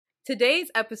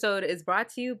Today's episode is brought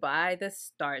to you by the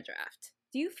Star Draft.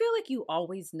 Do you feel like you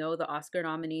always know the Oscar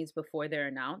nominees before they're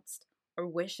announced? Or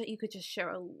wish that you could just share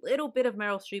a little bit of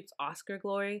Meryl Streep's Oscar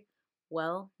glory?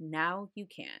 Well, now you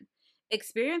can.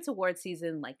 Experience award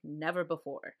season like never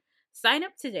before. Sign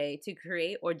up today to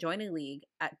create or join a league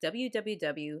at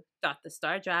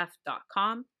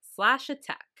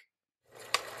www.thestardraft.com/attack.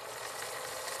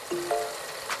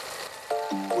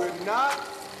 We're not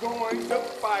going to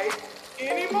fight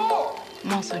anymore.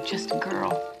 I'm also just a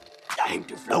girl Time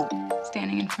to float.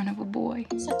 standing in front of a boy.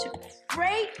 Such a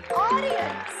great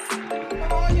audience.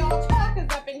 Come on, y'all talkers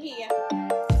up in here.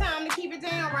 It's time to keep it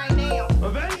down right now.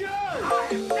 Avengers! I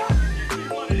am not gonna give you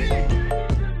one of these.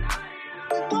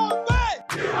 We're going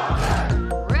back.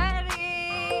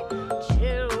 Ready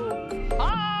to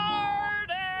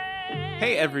party!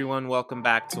 Hey everyone, welcome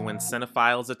back to When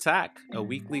Cinephiles Attack, a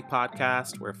weekly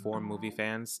podcast where four movie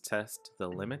fans test the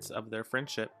limits of their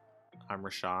friendship. I'm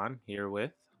Rashawn, here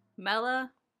with...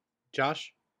 Mela.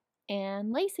 Josh?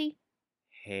 And Lacey.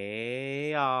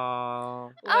 Hey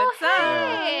y'all. What's up?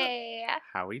 Hey.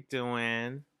 How we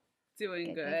doing?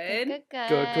 Doing Good. Good.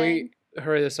 Can we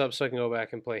hurry this up so I can go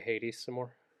back and play Hades some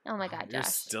more? Oh my God, You're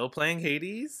Josh. still playing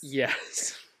Hades?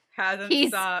 Yes. Hasn't He's-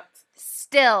 stopped.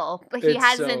 Still, but he It's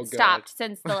hasn't so good. stopped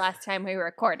since the last time we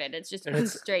recorded. It's just And been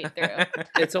it's- straight through.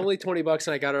 It's only $20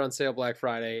 and I got it on sale Black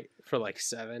Friday for like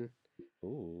 $7.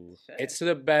 Ooh. It's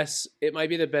the best. It might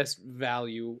be the best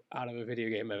value out of a video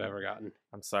game I've ever gotten.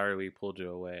 I'm sorry we pulled you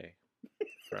away.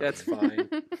 from- That's fine.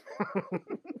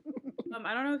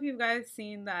 I don't know if you guys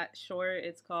seen that short.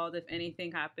 It's called If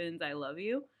Anything Happens, I Love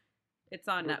You. It's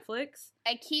on Netflix.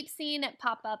 I keep seeing it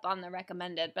pop up on the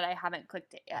recommended, but I haven't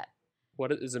clicked it yet.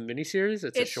 What is a miniseries?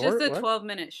 It's a It's short. just a What?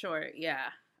 12-minute short, yeah.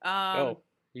 Oh,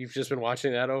 you've just been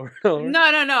watching that over and over. No.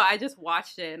 I just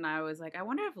watched it and I was like, I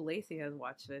wonder if Lacey has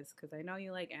watched this because I know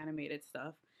you like animated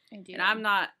stuff. I do. And I'm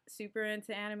not super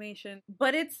into animation,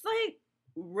 but it's like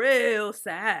real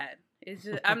sad. It's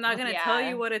just I'm not gonna tell Yeah.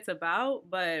 you what it's about,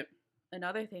 but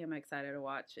another thing I'm excited to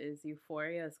watch is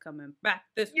Euphoria is coming back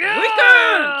this weekend.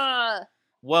 Yeah!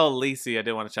 Well, Lacey, I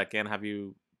did want to check in. Have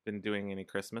you been doing any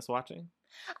Christmas watching?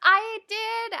 I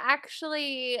did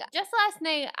actually. Just last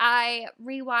night, I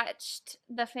rewatched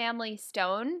The Family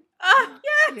Stone. Ah,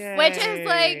 yes. Which is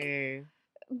like-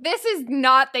 This is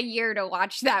not the year to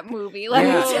watch that movie. Let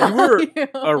Yeah, me tell you were you.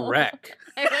 a wreck.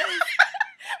 I was,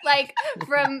 like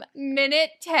from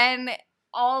minute 10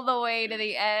 all the way to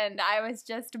the end, I was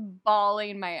just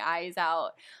bawling my eyes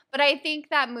out. But I think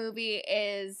that movie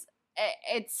is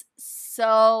it's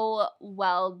so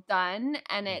well done,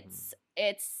 and it's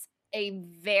a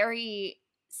very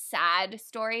sad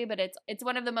story, but it's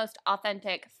one of the most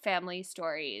authentic family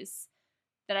stories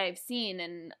that I've seen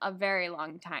in a very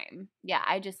long time. Yeah,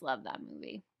 I just love that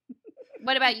movie.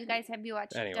 What about you guys? Have you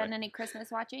Anyway. done any Christmas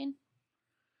watching?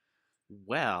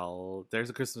 Well, there's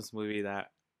a Christmas movie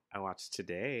that I watched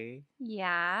today.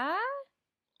 Yeah.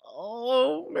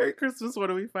 Oh, Merry Christmas. What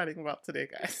are we fighting about today,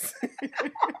 guys?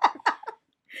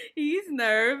 He's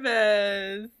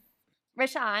nervous.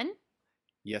 Rashawn,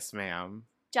 Yes, ma'am.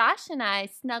 Josh, and I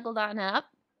snuggled on up,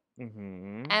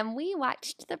 Mm-hmm. and we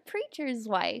watched The Preacher's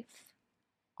Wife.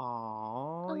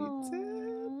 Oh, you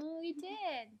did. Aw, we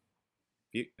did.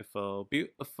 Beautiful,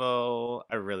 beautiful.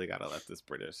 I really gotta let this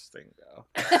British thing go.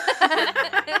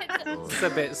 It's a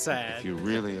bit sad. If you're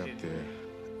really up there,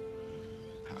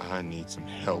 I need some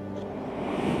help.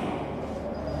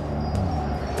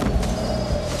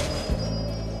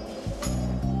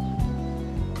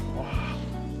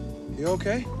 You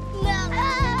okay?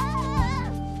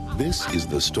 This is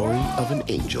the story of an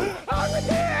angel My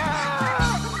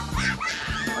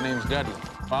name's Dudley.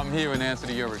 I'm here in answer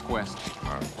to your request.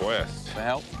 My quest. For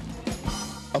help?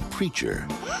 a preacher,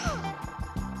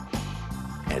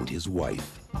 and his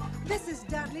wife. This is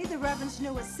Dudley, the Reverend's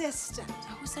new assistant.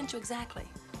 Who sent you exactly?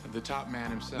 The top man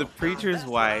himself. The Preacher's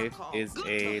Wife is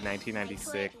a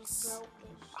 1996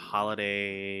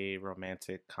 holiday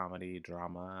romantic comedy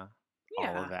drama. All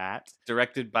Yeah. of that.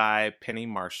 Directed by Penny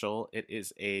Marshall. It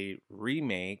is a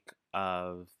remake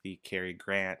of the Cary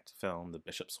Grant film, The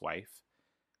Bishop's Wife.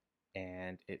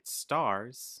 And it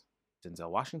stars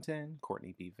Denzel Washington,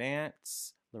 Courtney B.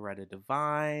 Vance, Loretta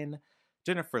Devine,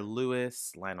 Jennifer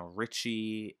Lewis, Lionel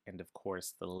Richie, and of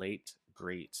course the late,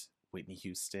 great Whitney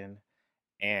Houston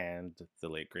and the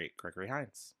late, great Gregory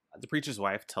Hines. The Preacher's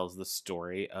Wife tells the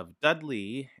story of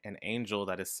Dudley, an angel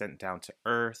that is sent down to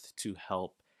earth to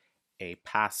help a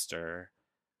pastor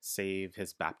save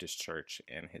his Baptist church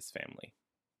and his family.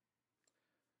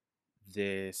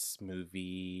 This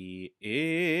movie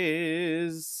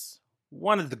is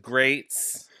one of the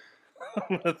greats.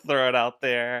 I'm gonna throw it out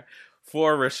there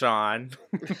for Rashawn.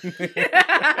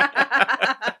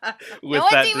 With No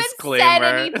one's that even disclaimer. said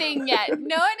anything yet.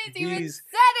 No one has even He's-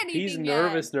 said anything He's yet.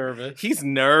 nervous. He's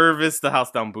nervous. The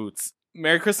house down boots.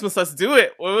 Merry Christmas. Let's do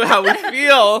it. How we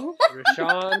feel?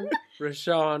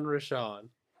 Rashawn.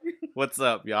 What's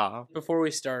up, y'all? Before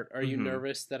we start, are you Mhm.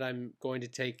 nervous that I'm going to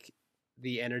take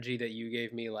the energy that you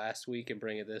gave me last week and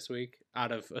bring it this week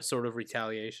out of a sort of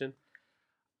retaliation?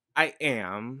 I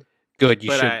am. Good, you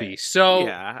But should I- be. So,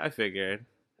 Yeah, I figured.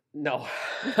 no.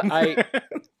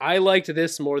 I liked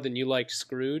this more than you liked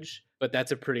Scrooge, but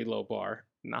that's a pretty low bar.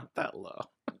 Not that low.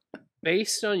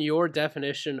 Based on your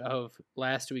definition of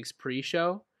last week's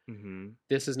pre-show, Mm-hmm.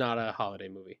 this is not a holiday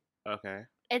movie. Okay.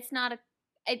 It's not a.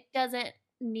 It doesn't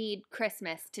need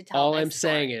Christmas to tell. All this I'm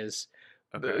saying story. is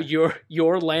Okay.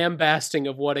 your lambasting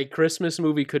of what a Christmas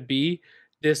movie could be.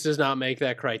 This does not make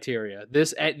that criteria.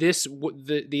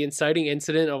 The inciting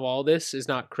incident of all this is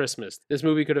not Christmas. This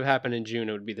movie could have happened in June.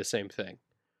 It would be the same thing.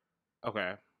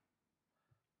 Okay.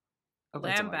 That's all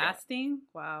I got. Lambasting?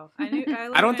 Wow.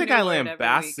 I don't think I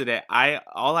lambasted it.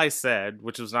 All I said,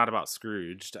 which was not about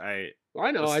Scrooged. I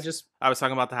know. Was- I was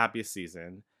talking about The Happiest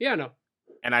Season, Yeah, no.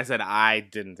 and I said I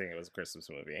didn't think it was a Christmas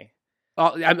movie.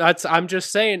 I'm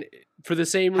just saying for the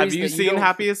same reason. Have you that seen don't-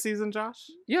 Happiest Season, Josh?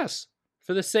 Yes,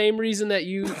 for the same reason that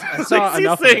you I Saw saw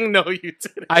enough. Of it. saying no, you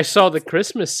didn't. I saw the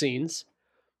Christmas scenes.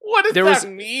 What does there that was-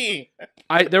 mean?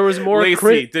 There was more.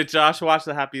 Lacey, did Josh watch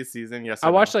The Happiest Season? Yes. Or I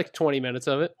watched no? like 20 minutes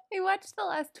of it. He watched the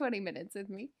last 20 minutes with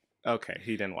me. Okay,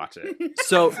 he didn't watch it.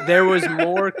 So there was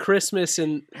more Christmas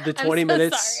in the 20 I'm so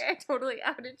minutes. Sorry, I totally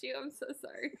outed you. I'm so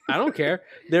sorry. I don't care.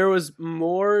 There was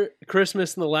more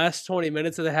Christmas in the last 20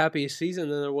 minutes of the Happiest Season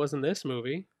than there was in this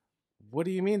movie. What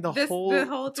do you mean? The The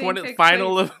whole thing takes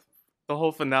final place- of the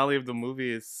whole finale of the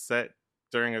movie is set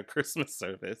during a Christmas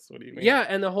service. What do you mean? Yeah,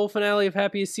 and the whole finale of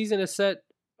Happiest Season is set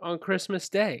on Christmas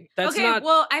Day. That's okay, not.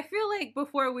 well, I feel like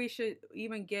before we should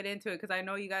even get into it, because I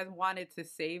know you guys wanted to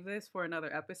save this for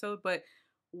another episode, but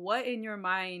what in your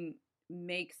mind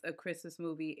makes a Christmas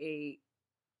movie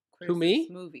a Christmas Who, me?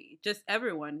 movie? Just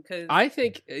everyone, because I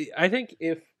think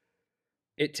if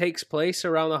it takes place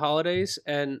around the holidays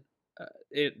and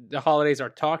the holidays are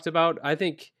talked about, I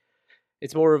think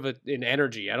it's more of an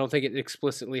energy. I don't think it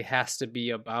explicitly has to be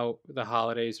about the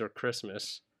holidays or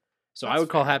Christmas. So I That's would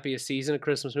call fair. Happiest Season a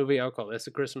Christmas movie. I would call this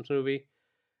a Christmas movie.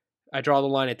 I draw the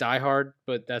line at Die Hard,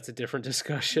 but that's a different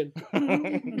discussion.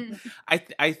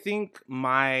 I think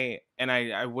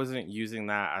I wasn't using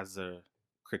that as a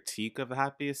critique of The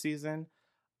Happiest Season.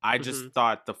 I just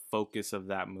thought the focus of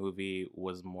that movie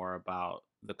was more about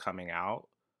the coming out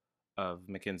of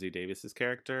Mackenzie Davis's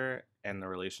character and the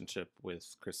relationship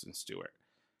with Kristen Stewart.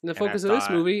 And the And I focus of this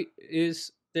thought- movie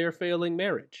is their failing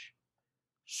marriage.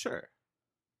 Sure.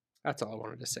 That's all I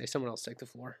wanted to say. Someone else take the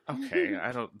floor. Okay,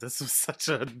 this was such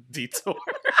a detour.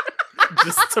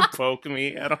 Just to poke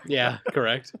me. I don't Yeah,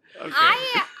 correct. Okay.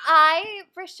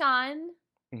 Rashawn,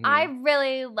 Mhm. I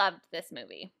really loved this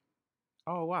movie.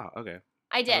 Oh wow, okay.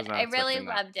 I I did. was not I really expecting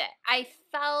that. loved it. I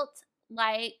felt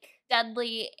like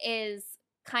Dudley is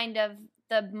kind of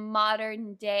the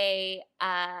modern day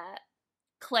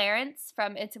Clarence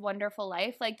from It's a Wonderful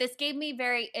Life. Like this gave me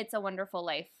very It's a Wonderful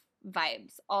Life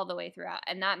vibes all the way throughout.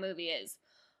 And that movie is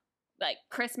like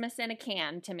Christmas in a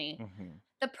can to me. Mhm.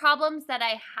 The problems that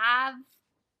I have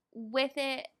with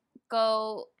it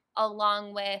go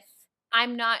along with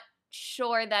I'm not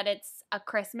sure that it's a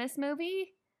Christmas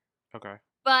movie. Okay.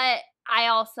 But I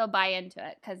also buy into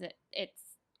it because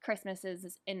it's Christmas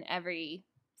is in every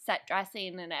set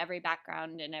dressing and every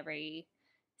background and every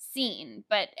scene.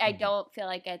 But I Mhm. don't feel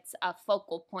like it's a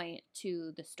focal point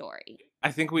to the story.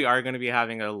 I think we are going to be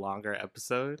having a longer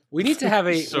episode. We need to have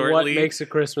a what Shortly. makes a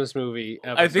Christmas movie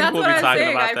episode. I think that's we'll what be I'm talking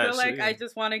saying. about I that feel like soon. I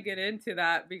just want to get into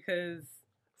that because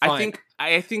Fine.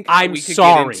 I think I'm we could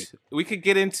sorry. we could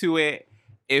get into it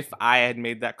if I had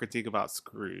made that critique about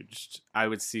Scrooged. I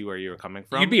would see where you were coming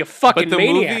from. You'd be a fucking the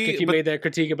maniac movie- if you but- made that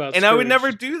critique about and I would Scrooge.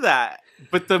 never do that.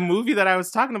 But the movie that I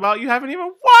was talking about, you haven't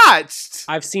even watched.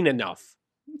 I've seen enough.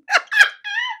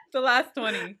 the last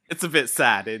 20. It's a bit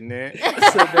sad, isn't it?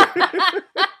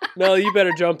 No, you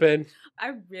better jump in.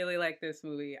 I really like this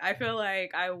movie. I feel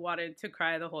like I wanted to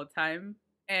cry the whole time,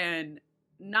 and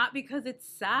not because it's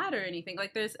sad or anything.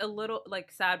 Like there's a little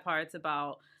like sad parts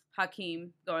about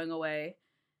Hakeem going away,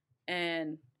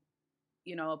 and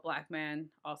you know, a black man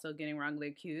also getting wrongly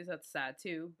accused. That's sad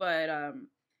too. But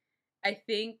I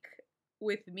think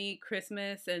with me,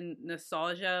 Christmas and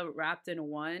nostalgia wrapped in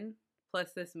one,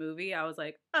 plus this movie, I was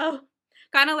like, oh,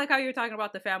 kind of like how you're talking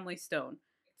about the Family Stone.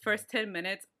 First 10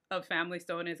 minutes of Family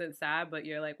Stone isn't sad, but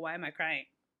you're like, why am I crying?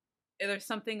 There's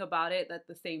something about it that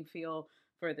the same feel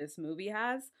for this movie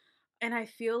has. And I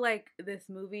feel like this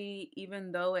movie,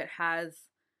 even though it has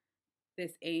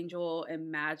this angel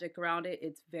and magic around it,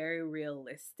 it's very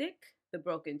realistic. The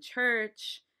broken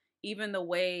church, even the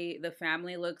way the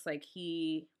family looks, like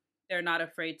they're not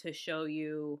afraid to show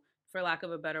you, for lack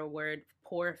of a better word,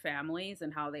 poor families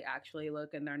and how they actually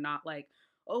look. And they're not like,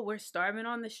 oh, we're starving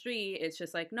on the street. It's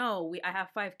just like, no, I have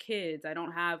 5 kids. I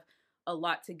don't have a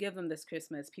lot to give them this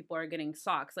Christmas. People are getting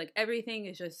socks. Like, everything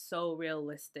is just so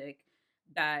realistic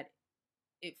that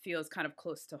it feels kind of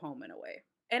close to home in a way.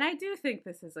 And I do think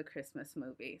this is a Christmas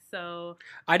movie. So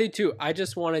I do too. I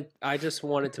just wanted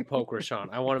to poke Rashawn.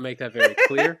 I want to make that very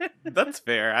clear. That's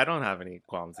fair. I don't have any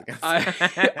qualms against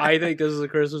I think this is a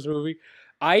Christmas movie.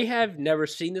 I have never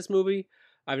seen this movie.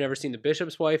 I've never seen The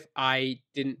Bishop's Wife. I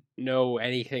didn't know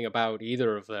anything about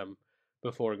either of them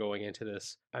before going into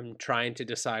this. I'm trying to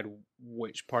decide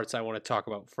which parts I want to talk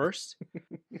about first.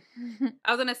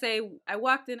 I was going to say, I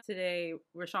walked in today,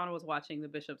 Rashawn was watching The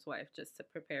Bishop's Wife just to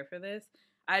prepare for this.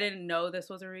 I didn't know this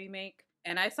was a remake.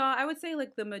 And I saw, I would say,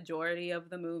 like, the majority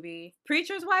of the movie.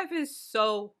 Preacher's Wife is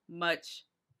so much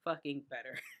fucking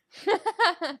better.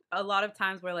 A lot of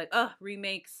times we're like,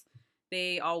 remakes,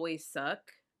 they always suck.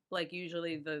 Like,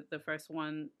 usually the first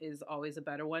one is always a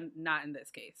better one. Not in this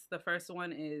case. The first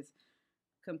one is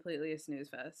completely a snooze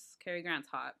fest. Cary Grant's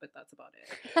hot, but that's about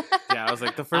it. Yeah, I was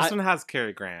like, the first one has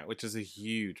Cary Grant, which is a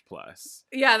huge plus.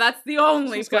 Yeah, that's the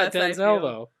only She's plus. got Denzel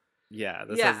though. Yeah,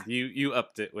 this has you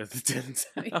upped it with Denzel.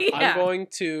 Yeah. I'm going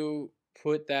to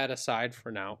put that aside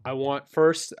for now.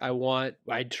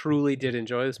 I truly did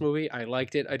enjoy this movie. I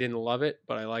liked it. I didn't love it,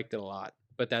 but I liked it a lot.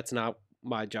 But that's not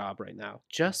my job right now.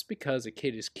 Just because a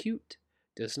kid is cute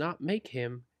does not make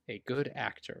him a good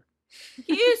actor.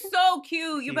 He is so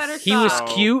cute. You better stop. He was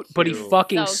cute, but he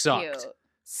fucking So sucked. cute.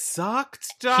 Sucked?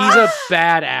 He's a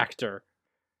bad actor.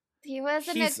 He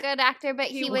wasn't He's- a good actor, but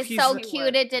he was he's- so he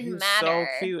cute it didn't matter.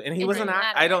 So cute, and he It wasn't. didn't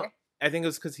I don't. matter. I think it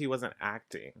was because he wasn't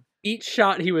acting. Each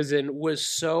shot he was in was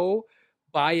so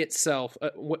by itself,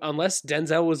 unless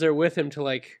Denzel was there with him to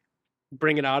like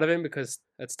bring it out of him, because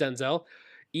that's Denzel.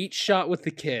 Each shot with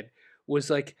the kid was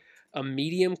like a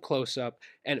medium close up,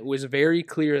 and it was very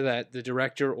clear that the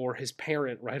director or his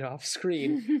parent right off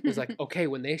screen was like, okay,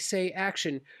 when they say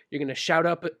action, you're gonna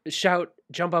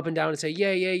jump up and down and say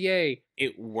yay, yay, yay.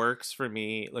 It works for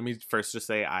me. Let me first just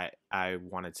say I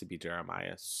wanted to be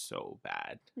Jeremiah so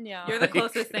bad. Yeah. You're the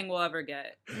closest thing we'll ever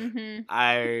get. Mm-hmm.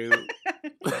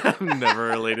 I've never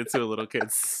related to a little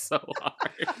kid so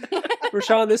hard.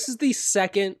 Rashawn, this is the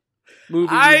second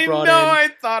movie you I brought know. in I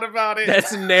thought about it.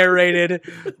 that's narrated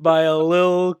by a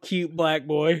little cute black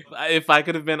boy. If I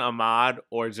could have been Ahmad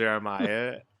or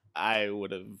Jeremiah, I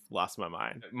would have lost my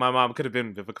mind. My mom could have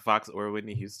been Vivica Fox or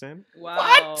Whitney Houston. Wow.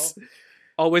 What?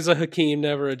 Always a Hakeem,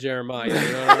 never a Jeremiah. You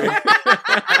know what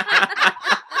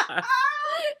I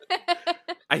mean?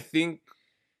 I think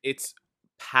it's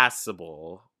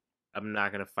passable. I'm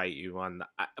not gonna fight you on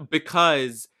that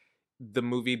because the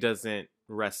movie doesn't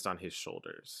rest on his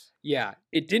shoulders. Yeah,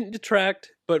 it didn't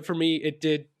detract, but for me, it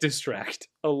did distract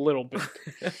a little bit.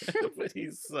 But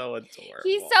he's so adorable.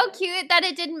 He's so cute that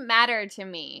it didn't matter to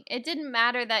me. It didn't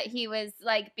matter that he was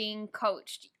like being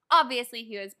coached. Obviously,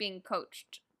 he was being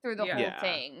coached through the whole Yeah.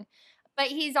 thing. But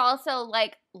he's also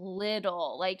like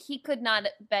little. Like he could not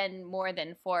have been more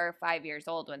than 4 or 5 years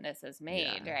old when this was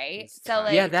made, Yeah, right? he's So tiny.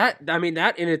 like Yeah,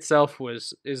 that in itself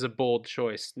is a bold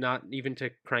choice. Not even to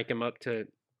crank him up to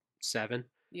 7.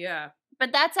 Yeah.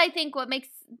 But that's, I think, what makes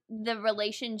the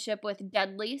relationship with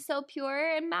Dudley so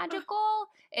pure and magical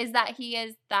is that he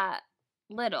is that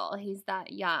little. He's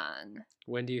that young.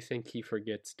 When do you think he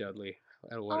forgets Dudley?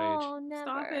 At what Oh, age? never.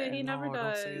 Stop it. He never No, don't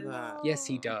does. say that. Yes,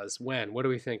 he does. When? What do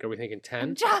we think? Are we thinking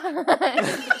 10? John.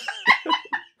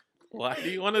 Why do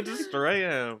you want to destroy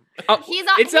him? Oh, He's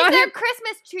it's their not him.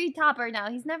 Christmas tree topper now.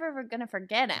 He's never gonna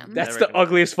forget him. That's Never the gonna-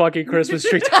 ugliest fucking Christmas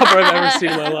tree topper I've ever seen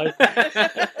in my life.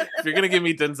 If you're gonna give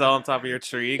me Denzel on top of your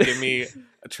tree, give me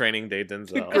a Training Day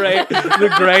Denzel.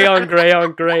 The gray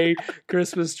on gray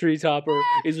Christmas tree topper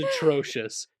is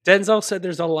atrocious. Denzel said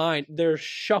there's a line. They're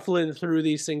shuffling through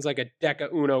these things like a deck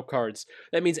of Uno cards.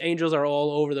 That means angels are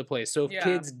all over the place. So if Yeah.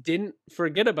 kids didn't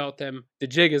forget about them, the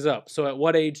jig is up. So at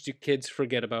what age do kids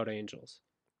forget about angels?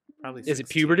 Probably Is it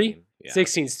puberty? 16. Yeah.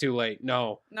 16's too late.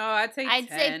 No. No, I'd say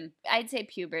 10. I'd say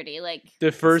puberty. Like The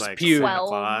It's first like pube. Santa 12.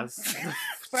 Claus.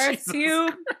 First Jesus.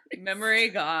 pube, memory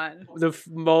gone. The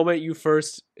moment you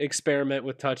first experiment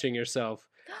with touching yourself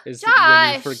is when you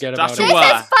Josh! forget about Joshua. it.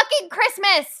 this is fucking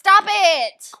Christmas. Stop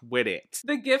it. Quit it.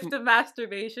 The gift of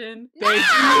masturbation. Thank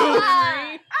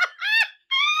Ah!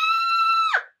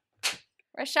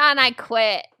 Rashawn, I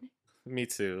quit. Me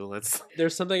too. Let's.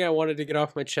 There's something I wanted to get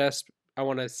off my chest. I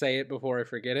want to say it before I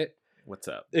forget it. What's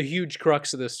up? A huge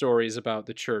crux of the story is about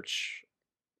the church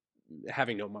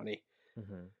having no money.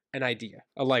 Mm-hmm. An idea,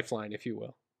 a lifeline, if you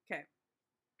will. Okay.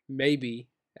 Maybe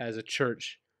as a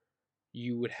church,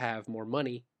 you would have more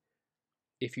money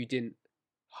if you didn't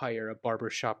hire a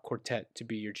barbershop quartet to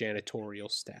be your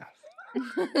janitorial staff.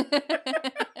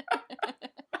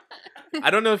 I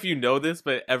don't know if you know this,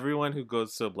 but everyone who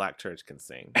goes to a black church can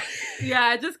sing.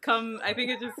 Yeah, it just comes. I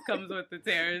think it just comes with the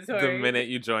territory. The minute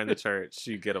you join the church,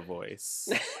 you get a voice.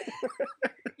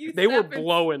 They were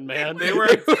blowing, man. They were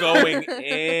going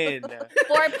in.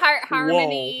 4-part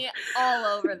harmony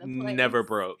all over the place. Never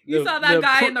broke. You saw that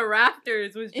guy in the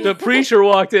rafters. Was just The preacher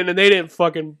walked in and they didn't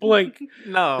fucking blink.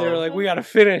 No. They were like, we gotta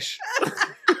finish.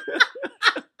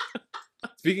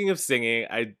 Speaking of singing,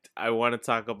 I want to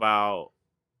talk about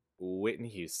Whitney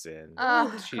Houston.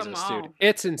 Oh, Jesus, dude.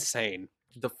 It's insane.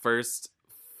 The first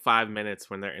 5 minutes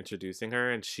when they're introducing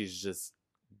her and she's just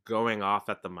going off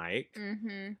at the mic.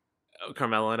 Mm-hmm.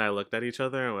 Carmela and I looked at each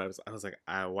other and I was like,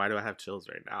 why do I have chills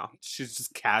right now? She's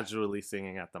just casually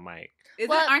singing at the mic.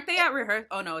 Aren't they at rehearsal?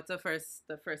 Oh no, it's the first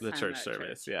The time church at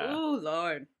service, church. yeah. Oh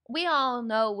Lord. We all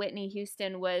know Whitney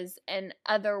Houston was an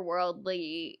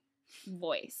otherworldly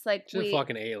voice. Like She's a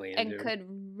fucking alien, and dude. could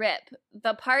rip.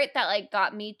 The part that like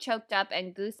got me choked up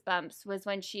and goosebumps was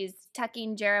when she's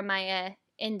tucking Jeremiah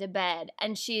into bed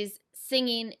and she's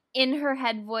singing in her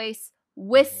head voice,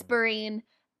 whispering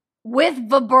with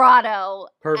vibrato.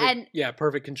 Perfect. And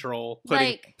Perfect control.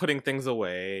 Putting things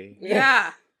away.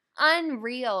 Yeah.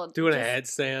 Unreal. Doing a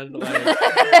headstand.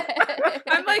 Like,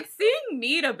 I'm like seeing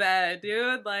me to bed,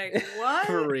 dude. Like what?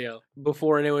 for real.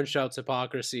 Before anyone shouts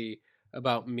hypocrisy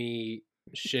about me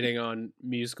shitting on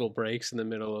musical breaks in the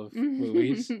middle of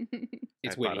movies,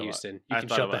 it's Whitney Houston. You can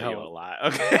shut the hell up. A lot.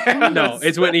 Okay. No,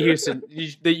 it's Whitney Houston.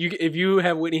 If you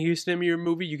have Whitney Houston in your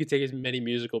movie, you can take as many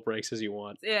musical breaks as you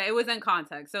want. Yeah, it was in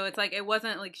context. So it's like it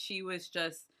wasn't like she was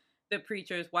just the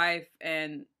preacher's wife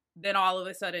and then all of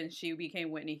a sudden she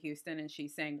became Whitney Houston and she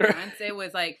sang dance. It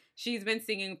was like she's been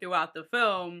singing throughout the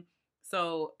film.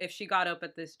 So if she got up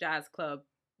at this jazz club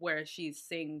where she's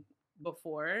sing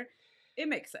before, it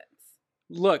makes sense.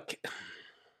 Look,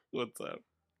 What's up?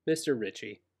 Mr.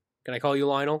 Ritchie. Can I call you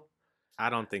Lionel? I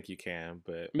don't think you can,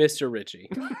 but Mr. Ritchie.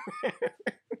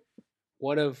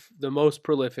 One of the most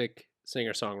prolific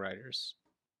singer-songwriters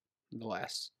in the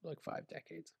last 5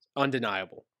 decades.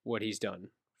 Undeniable what he's done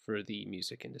for the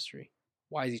music industry.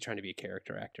 Why is he trying to be a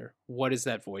character actor? What is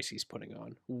that voice he's putting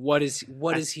on? What is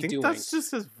he doing? That's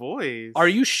just his voice. Are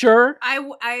you sure?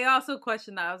 I also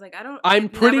questioned that. I was like, I'm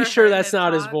I've pretty never sure heard that's him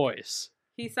not his talk. voice.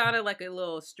 He sounded like a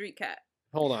little street cat.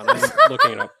 Hold on, I'm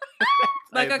looking it up.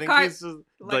 Like I a think car- he's just,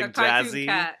 like a cartoon jazzy.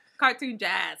 cat. Cartoon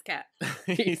jazz cat.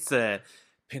 He said,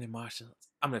 Penny Marshall,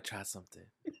 I'm going to try something.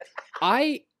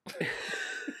 I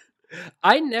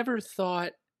never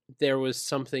thought there was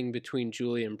something between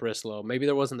Julia and Brislow. Maybe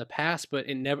there was in the past, but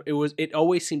it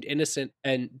always seemed innocent,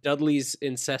 and Dudley's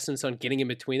insistence on getting in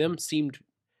between them seemed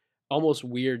almost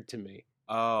weird to me.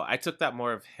 Oh, I took that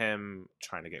more of him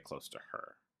trying to get close to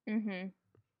her. Mm-hmm.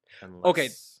 Okay,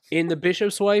 in The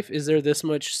Bishop's Wife, is there this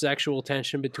much sexual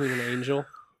tension between an angel?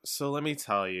 So let me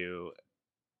tell you,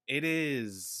 it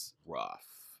is rough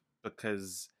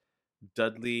because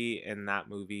Dudley in that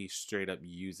movie straight up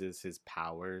uses his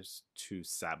powers to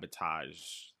sabotage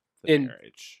the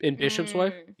marriage. In Bishop's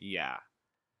Wife? Yeah.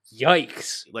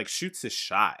 Yikes. Like shoots his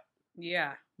shot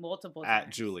Yeah, multiple at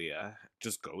times. Julia,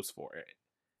 just goes for it.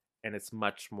 And it's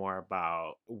much more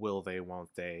about will they, won't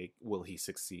they, will he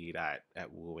succeed at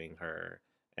wooing her?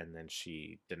 And then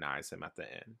she denies him at the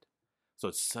end. So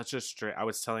it's such a strange, I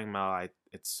was telling Mel,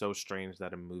 it's so strange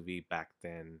that a movie back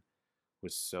then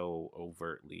was so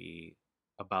overtly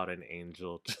about an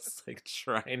angel just like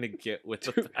trying to get with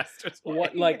the pastor's wife.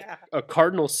 What, like a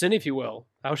cardinal sin, if you will?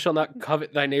 Thou shalt not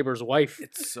covet thy neighbor's wife.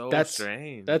 It's so That's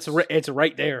strange. It's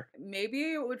right there.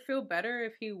 Maybe it would feel better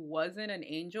if he wasn't an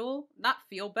angel. Not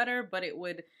feel better, but it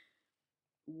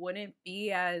wouldn't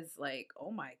be as like,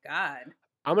 oh my God.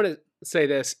 I'm going to say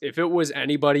this. If it was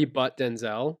anybody but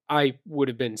Denzel, I would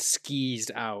have been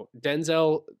skeezed out.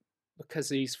 Denzel, because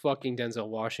he's fucking Denzel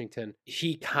Washington,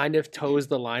 he kind of toes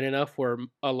the line enough where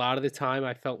a lot of the time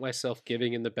I felt myself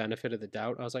giving him the benefit of the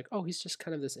doubt. I was like, oh, he's just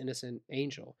kind of this innocent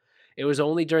angel. It was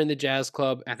only during the jazz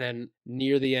club and then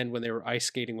near the end when they were ice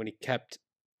skating when he kept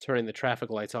turning the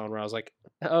traffic lights on where I was like,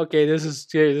 okay, this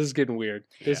is getting weird.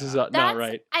 This is not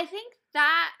right. I think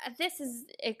that this is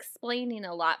explaining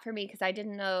a lot for me because I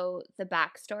didn't know the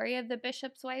backstory of the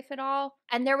Bishop's Wife at all.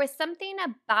 And there was something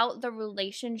about the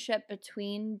relationship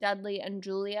between Dudley and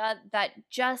Julia that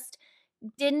just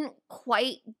didn't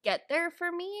quite get there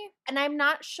for me. And I'm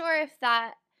not sure if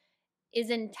that is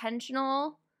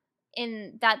intentional,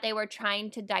 in that they were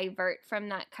trying to divert from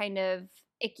that kind of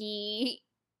icky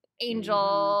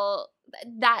angel.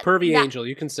 That Pervy that- angel,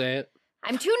 you can say it.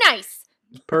 I'm too nice.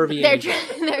 Pervy They're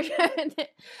angel.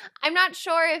 I'm not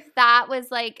sure if that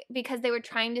was like because they were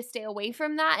trying to stay away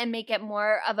from that and make it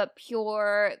more of a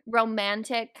pure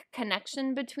romantic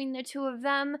connection between the two of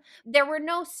them. There were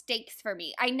no stakes for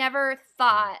me. I never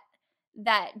thought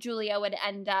that Julia would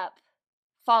end up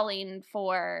falling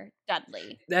for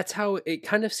Dudley. That's how it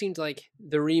kind of seemed like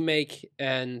the remake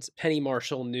and Penny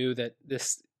Marshall knew that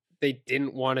they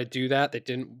didn't want to do that. They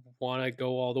didn't want to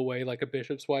go all the way like a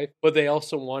Bishop's Wife, but they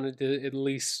also wanted to at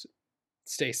least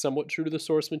stay somewhat true to the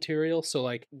source material. So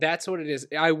like that's what it is.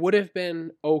 I would have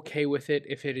been okay with it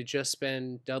if it had just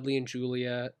been Dudley and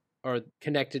Julia are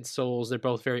connected souls. They're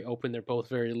both very open. They're both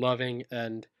very loving.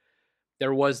 And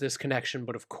there was this connection,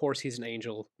 but of course he's an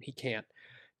angel. He can't.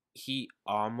 He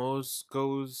almost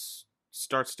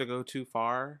starts to go too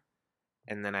far.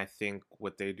 And then I think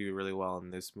what they do really well in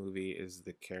this movie is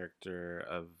the character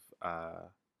of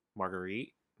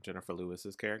Marguerite, Jennifer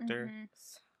Lewis's character. Mhm.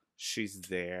 She's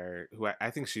there, who I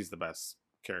think she's the best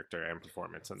character and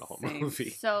performance in the whole Same. movie.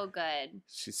 So good.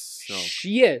 She's so.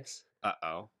 She is.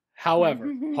 Uh-oh.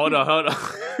 However, Hold on.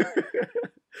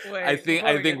 Wait, I before we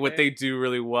think get what there. they do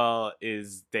really well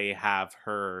is they have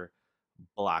her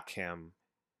block him.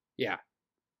 Yeah.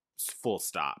 Full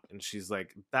stop. And she's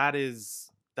like, that is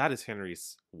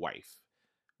Henry's wife.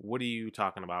 What are you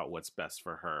talking about? What's best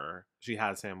for her? She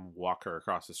has him walk her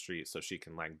across the street so she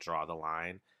can like draw the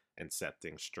line and set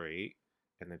things straight.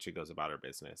 And then she goes about her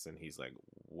business and he's like,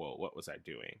 whoa, what was I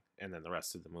doing? And then the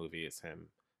rest of the movie is him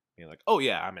being like, oh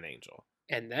yeah, I'm an angel.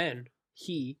 And then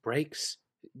he breaks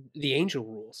the angel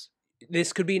rules.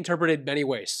 This could be interpreted many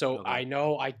ways. So Okay. I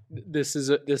know this is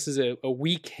a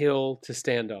weak hill to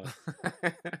stand on.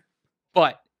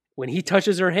 But when he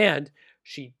touches her hand,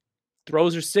 she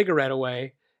throws her cigarette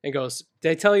away and goes,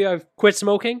 "Did I tell you I've quit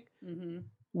smoking? Mm-hmm.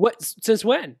 What? Since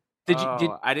when?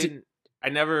 I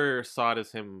never saw it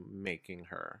as him making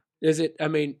her, Is it? I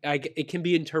mean, it can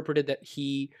be interpreted that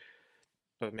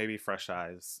but maybe fresh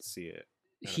eyes see it.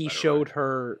 in a he better showed way.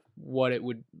 her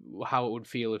how it would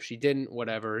feel if she didn't.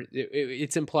 Whatever.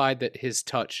 It's implied that his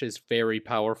touch is very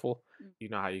powerful. You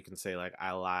know how you can say like,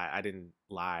 I didn't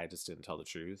lie, I just didn't tell the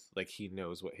truth. Like he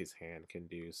knows what his hand can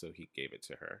do, so he gave it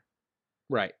to her.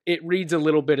 Right. It reads a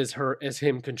little bit as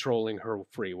him controlling her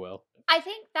free will. I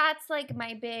think that's like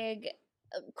my big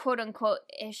quote unquote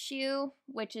issue,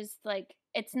 which is like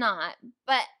it's not.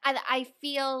 But I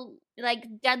feel like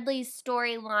Dudley's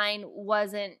storyline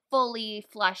wasn't fully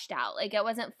fleshed out. Like it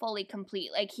wasn't fully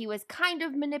complete. Like he was kind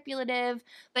of manipulative,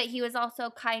 but he was also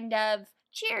kind of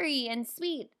cheery and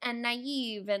sweet and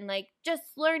naive and like just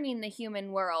learning the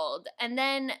human world. And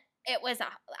then it was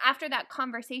after that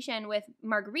conversation with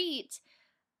Marguerite,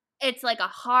 it's like a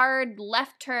hard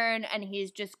left turn and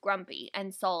he's just grumpy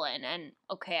and sullen and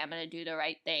okay, I'm gonna do the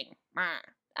right thing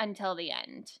until the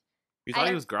end. You thought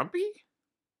he was grumpy?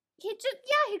 He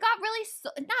got really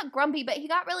not grumpy, but he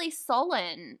got really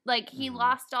sullen. Like he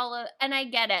lost all of, and I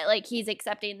get it. Like he's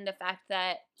accepting the fact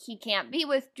that he can't be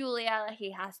with Julia.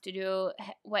 He has to do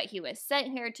what he was sent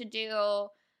here to do.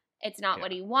 It's not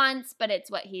what he wants, but it's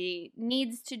what he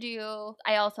needs to do.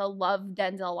 I also love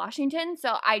Denzel Washington,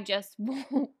 so I just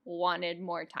wanted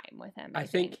more time with him. I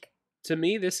think to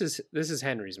me this is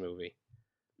Henry's movie.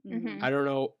 Mhm. I don't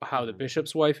know how the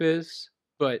Bishop's Wife is,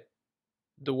 but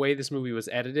the way this movie was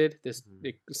edited, this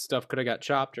stuff could have got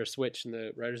chopped or switched in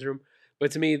the writer's room. But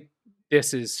to me,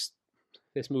 this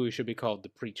movie should be called The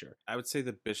Preacher. I would say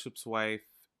The Bishop's Wife,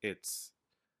 it's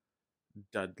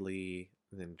Dudley,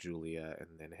 then Julia, and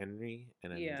then Henry.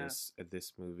 And in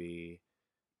this movie,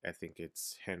 I think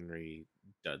it's Henry,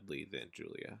 Dudley, then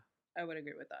Julia. I would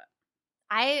agree with that.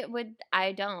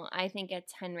 I don't. I think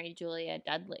it's Henry, Julia,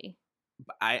 Dudley.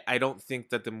 But I don't think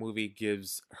that the movie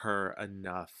gives her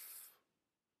enough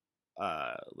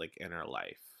like inner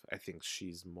life. I think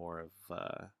she's more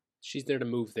of she's there to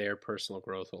move their personal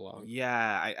growth along.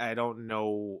 Yeah, I don't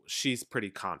know. She's pretty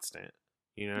constant.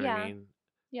 You know what I mean?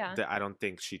 Yeah. I don't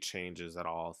think she changes at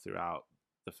all throughout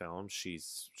the film. She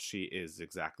is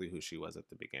exactly who she was at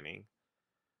the beginning.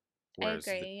 Whereas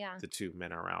I agree, the two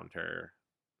men around her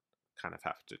kind of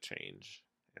have to change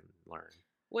and learn.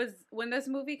 When this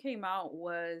movie came out,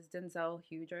 was Denzel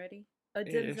huge already? A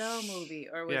Denzel movie,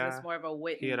 or was this more of a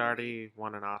Whitney? He had already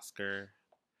won an Oscar.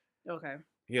 Okay.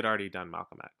 He had already done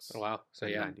Malcolm X. Oh, wow. So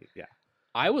in yeah. 90s, yeah.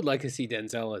 I would like to see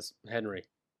Denzel as Henry.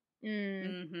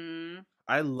 Mm-hmm.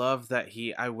 I love that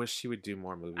I wish he would do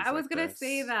more movies. I was like gonna this.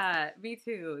 say that. Me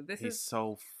too. He's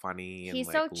so funny and He's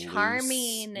like so loose.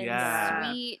 charming and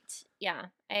Yeah. sweet. Yeah,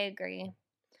 I agree.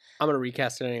 I'm gonna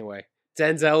recast it anyway.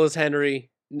 Denzel is Henry.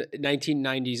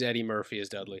 1990s Eddie Murphy is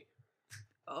Dudley.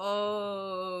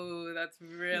 Oh, that's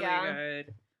really Yeah.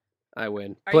 good. I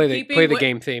win. Are Play you the keeping Whit-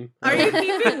 game theme. Are you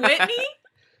keeping Whitney?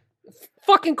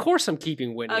 Fucking course I'm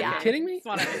keeping Whitney. Are you Okay. kidding me? Just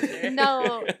wanna make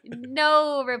sure.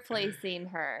 No replacing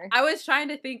her. I was trying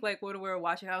to think like when we were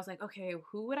watching, I was like, okay,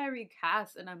 who would I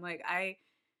recast? And I'm like,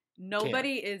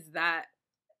 nobody is that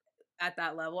at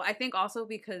that level. I think also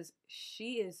because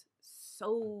she is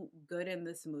so good in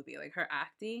this movie. Like her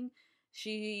acting,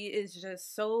 she is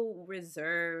just so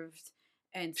reserved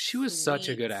and She was such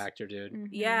a good sweet. actor, dude. Mhm.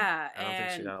 Yeah, I don't think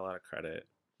she and got a lot of credit.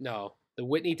 No, the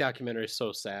Whitney documentary is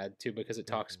so sad too because it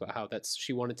talks Mm-hmm. about how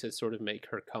she wanted to sort of make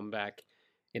her comeback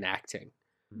in acting.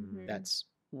 Mhm. That's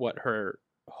what her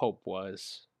hope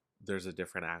was. There's a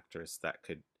different actress that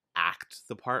could act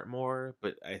the part more,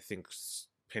 but I think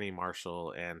Penny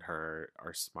Marshall and her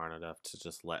are smart enough to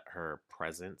just let her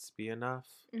presence be enough.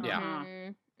 Yeah.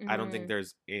 Mhm. I don't think Mhm.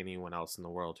 there's anyone else in the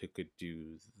world who could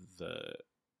do the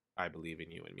I believe in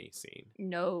you and me scene.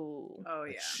 No. oh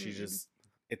Like, yeah, she Mm-mm. just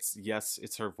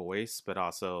it's her voice, but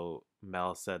also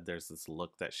Mel said there's this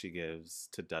look that she gives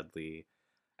to Dudley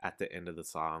at the end of the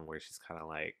song where she's kind of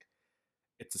like,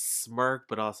 it's a smirk,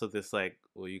 but also this like,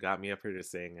 well, you got me up here to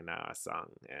sing and now I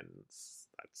sung, and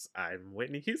I'm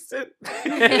Whitney Houston.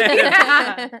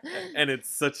 Yeah. And it's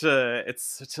such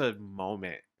a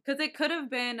moment. because it could have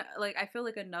been like I feel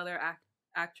like another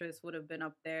actress would have been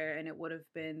up there, and it would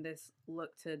have been this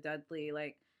look to Dudley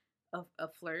like a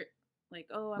flirt, like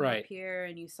oh I'm Right. up here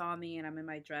and you saw me and I'm in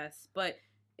my dress, but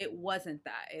it wasn't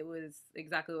that. It was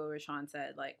exactly what Rashawn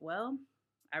said. Like, well,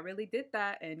 I really did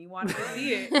that, and you wanted to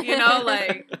see it. You know,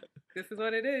 like this is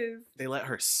what it is. They let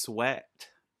her sweat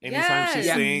anytime she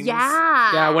Yes. sings.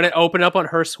 Yeah. Yeah, when it opened up on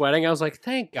her sweating, I was like,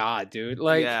 thank God, dude.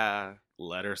 Like, yeah,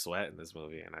 let her sweat in this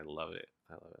movie, and I love it.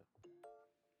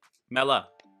 Mela,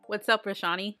 What's up,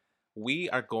 Rashani? we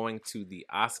are going to the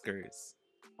Oscars.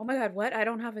 Oh my God, what? I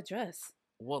don't have a dress.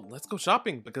 Well, let's go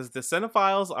shopping because the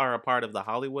Cinephiles are a part of the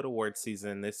Hollywood Awards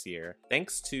season this year,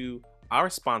 thanks to our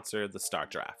sponsor, the Star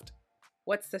Draft.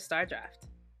 What's the Star Draft?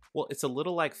 Well, it's a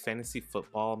little like fantasy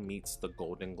football meets the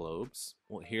Golden Globes.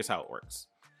 Well, here's how it works.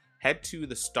 Head to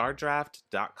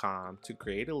thestardraft.com to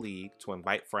create a league to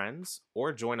invite friends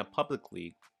or join a public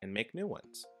league and make new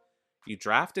ones. You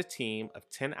draft a team of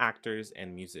 10 actors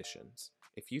and musicians.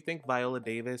 If you think Viola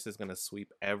Davis is going to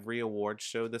sweep every awards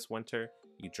show this winter,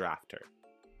 you draft her.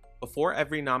 Before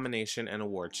every nomination and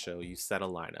awards show, you set a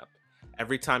lineup.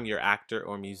 Every time your actor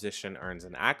or musician earns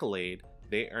an accolade,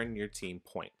 they earn your team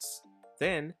points.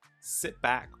 Then, sit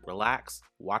back, relax,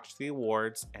 watch the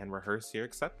awards, and rehearse your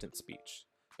acceptance speech.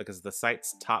 Because the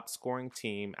site's top scoring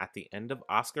team at the end of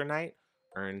Oscar night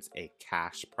earns a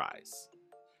cash prize.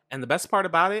 And the best part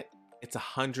about it, it's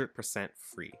 100%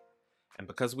 free. And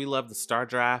because we love the Star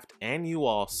Draft and you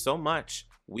all so much,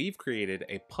 we've created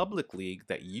a public league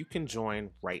that you can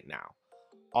join right now.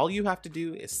 All you have to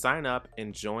do is sign up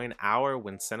and join our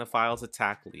When Cinephiles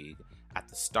Attack League at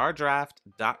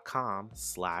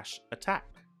thestardraft.com/attack.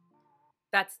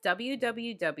 That's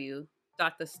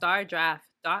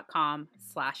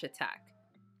www.thestardraft.com/attack.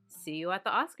 See you at the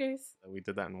Oscars. We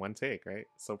did that in one take, right?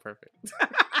 So perfect.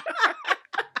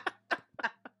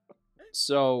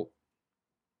 so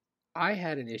I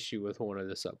had an issue with one of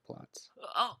the subplots.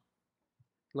 Oh,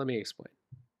 Let me explain.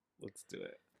 let's do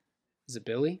it. Is it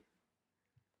Billy?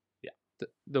 Yeah.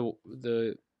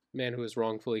 The man who was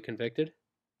wrongfully convicted?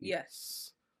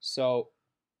 Yes. So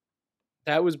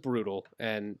that was brutal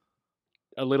and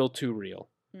a little too real.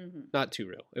 Mm-hmm. Not too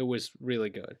real. It was really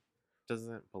good.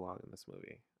 Doesn't belong in this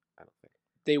movie, I don't think.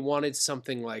 They wanted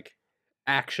something like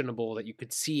actionable that you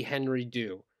could see Henry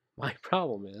do. My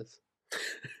problem is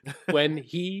when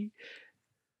he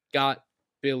got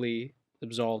Billy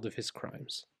absolved of his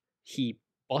crimes, he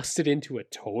busted into a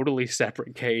totally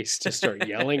separate case to start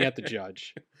yelling at the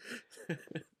judge.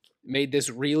 Made this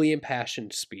really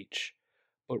impassioned speech.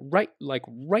 But right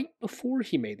before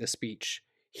he made the speech,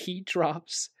 he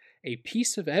drops a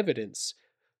piece of evidence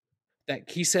that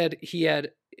he said he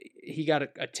got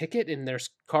a ticket in their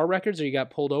car records, or he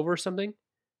got pulled over or something.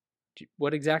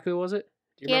 What exactly was it?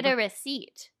 Do you He had a remember?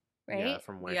 receipt, right? Yeah,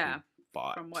 from where Yeah, he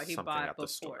bought from what he something bought at the before.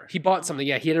 store. He bought something.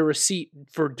 Yeah, he had a receipt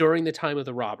for during the time of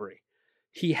the robbery.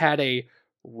 He had a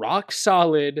rock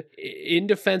solid,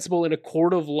 indefensible in a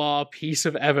court of law piece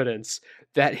of evidence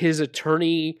that his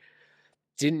attorney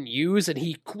didn't use, and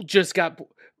he just got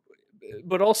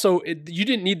but also you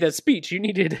didn't need that speech. You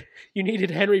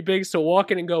needed Henry Biggs to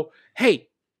walk in and go, "Hey,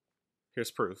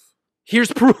 Here's proof.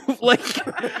 here's proof." Like,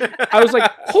 I was like,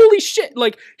 "Holy shit!"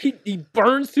 Like he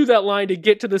burns through that line to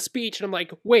get to the speech, and I'm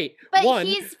like, "Wait, But one,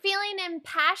 he's feeling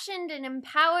impassioned and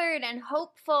empowered and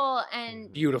hopeful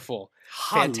and beautiful,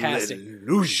 fantastic."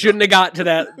 Hallelujah. Shouldn't have got to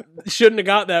that. Shouldn't have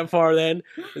got that far. Then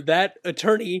that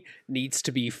attorney needs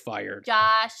to be fired.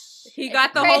 Josh. He it's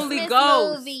got a the Holy Christmas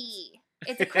Ghost. Movie.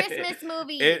 It's a Christmas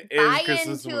movie. It Buy is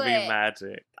Christmas into movie it.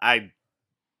 magic. I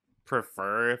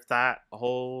prefer if that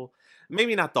whole,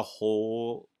 maybe not the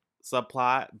whole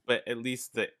subplot, but at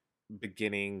least the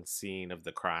beginning scene of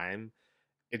the crime,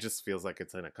 it just feels like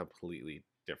it's in a completely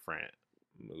different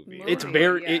movie. It's Right,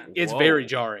 very yeah. it's very Whoa.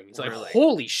 jarring. It's like, Really?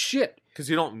 holy shit. Because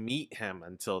you don't meet him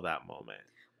until that moment.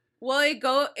 Well,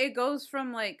 it goes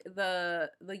from like the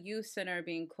youth center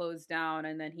being closed down,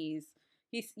 and then he's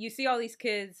you see all these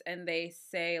kids, and they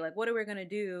say like, "What are we gonna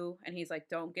do?" And he's like,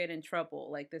 "Don't get in trouble.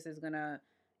 Like this is gonna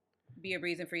be a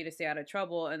reason for you to stay out of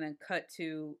trouble." And then cut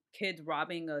to kids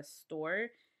robbing a store.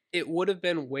 It would have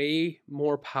been way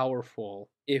more powerful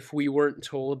if we weren't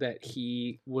told that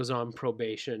he was on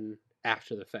probation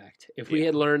after the fact. If we Yeah.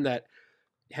 had learned that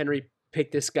Henry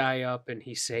picked this guy up and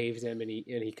he saved him and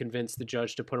he convinced the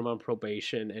judge to put him on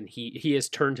probation and he has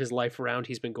turned his life around.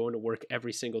 He's been going to work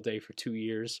every single day for 2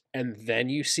 years. And then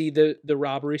you see the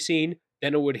robbery scene,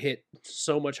 then it would hit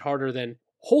so much harder than,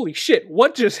 holy shit,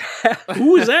 what just happened?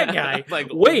 Who is that guy? Like,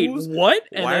 wait, who's- what?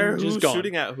 And Why then are just who gone.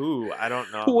 shooting at who? I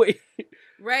don't know. Wait.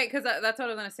 Right, because that's what I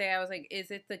was gonna say. I was like,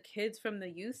 "Is it the kids from the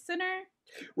youth center?"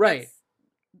 Right.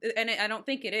 And I don't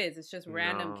think it is. It's just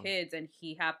random No. kids, and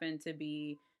he happened to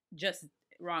be just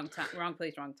wrong time, wrong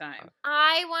place, wrong time.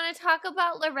 I want to talk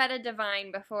about Loretta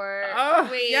Devine before Oh,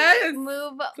 we yes,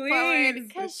 move forward please.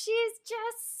 because she's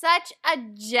just such a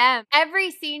gem.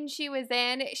 Every scene she was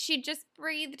in, she just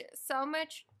breathed so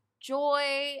much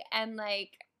joy and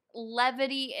like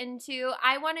levity into.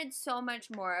 I wanted so much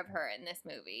more of her in this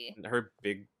movie. Her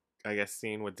big, I guess,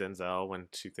 scene with Denzel when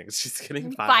she thinks she's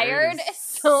getting Fired is is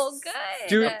so good.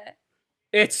 Dude,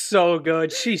 It's so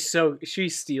good. She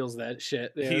steals that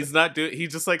shit. dude. He's not doing. He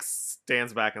just like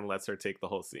stands back and lets her take the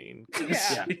whole scene.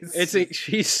 Yeah.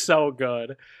 She's so good.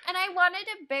 And I wanted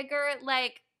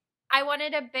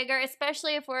a bigger,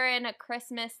 especially if we're in a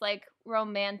Christmas like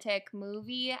romantic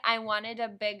movie, I wanted a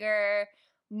bigger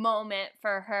moment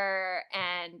for her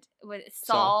and with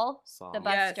Saul. The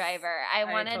bus Yes, driver. I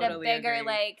wanted totally a bigger agree.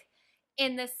 like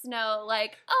in the snow,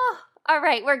 like, oh, all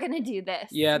right, we're gonna do this.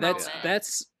 Yeah, moment.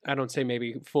 that's I don't say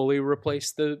maybe fully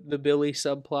replace the Billy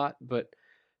subplot, but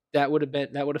that would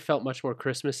have felt much more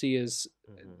Christmassy as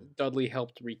Dudley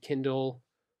helped rekindle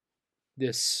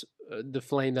this the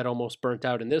flame that almost burnt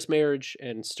out in this marriage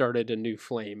and started a new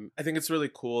flame. I think it's really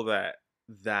cool that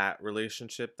that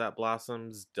relationship that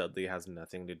blossoms, Dudley has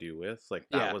nothing to do with. Like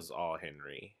that Yeah. was all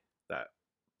Henry that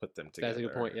put them together. That's a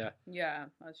good point, yeah. Yeah,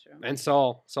 that's true. And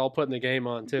Saul putting the game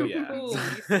on too. Yeah. Ooh, you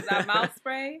see that mouth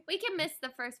spray? We can miss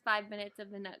the first 5 minutes of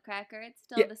the Nutcracker. It's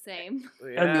still Yeah. the same.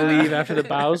 And leave after the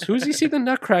bows. Who's he see the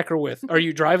Nutcracker with? Are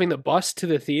you driving the bus to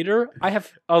the theater? I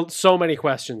have so many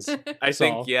questions. I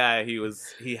Saul. think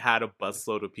he had a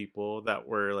busload of people that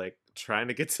were like trying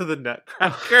to get to the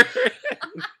Nutcracker.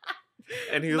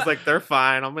 And he was like, "They're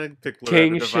fine. I'm gonna pick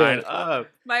King Loretta Devine shit. up."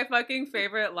 My fucking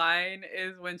favorite line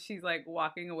is when she's like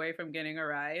walking away from getting a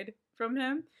ride from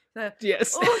him.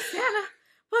 Yes. Oh, Santa,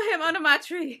 put him under my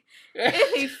tree.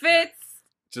 If he fits.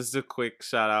 Just a quick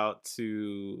shout out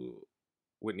to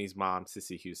Whitney's mom,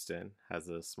 Sissy Houston, has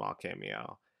a small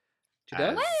cameo. She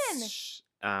does?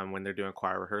 When they're doing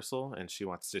choir rehearsal, and she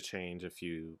wants to change a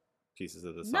few pieces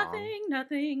of the song.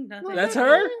 Nothing. That's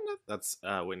her? That's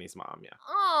Whitney's mom. Yeah,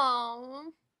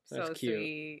 Oh. That's So cute.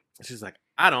 sweet. she's like,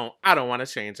 I don't want to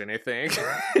change anything.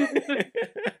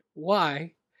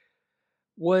 Why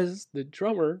was the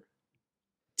drummer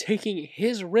taking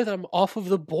his rhythm off of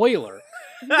the boiler?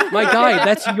 My guy,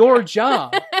 that's your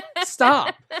job.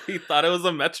 Stop. He thought it was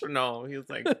a metronome. He was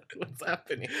like, "What's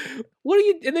happening?" What are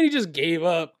you? And then he just gave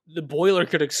up. The boiler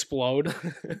could explode.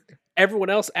 Everyone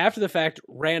else after the fact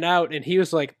ran out, and he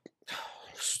was like,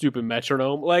 "Stupid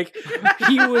metronome!" Like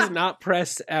he was not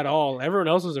pressed at all. Everyone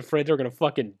else was afraid they were gonna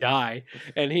fucking die,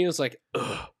 and he was like,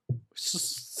 "Ugh,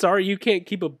 sorry, you can't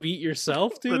keep a beat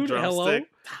yourself, The dude." Hello. drumstick.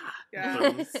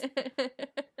 Yeah.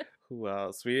 Who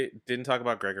else? We didn't talk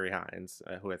about Gregory Hines,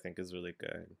 who I think is really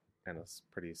good and a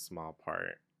pretty small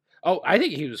part. Oh, I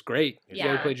think he was great.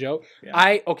 Yeah. He played Joe. Yeah.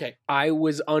 I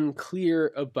was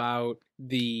unclear about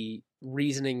the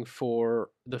reasoning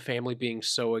for the family being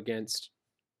so against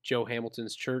Joe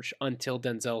Hamilton's church until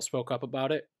Denzel spoke up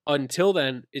about it. Until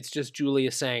then, it's just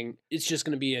Julia saying it's just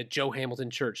going to be a Joe Hamilton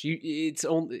church. It's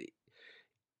only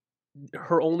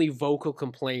her only vocal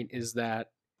complaint is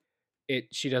that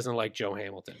she doesn't like Joe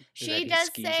Hamilton. She does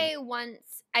say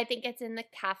once, I think it's in the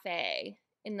cafe,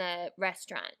 in the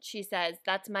restaurant, she says,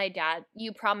 "That's my dad.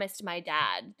 You promised my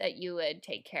dad that you would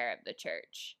take care of the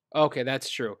church." Okay, that's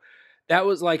true. That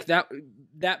was like that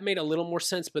made a little more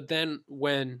sense, but then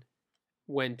when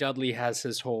Dudley has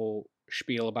his whole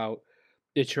spiel about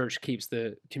the church keeps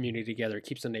the community together,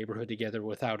 keeps the neighborhood together,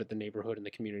 without it the neighborhood and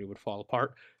the community would fall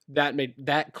apart.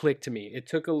 That clicked to me. It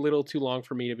took a little too long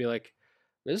for me to be like,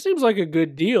 this seems like a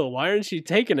good deal. Why aren't you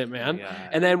taking it, man? Yeah.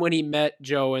 And then when he met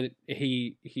Joe and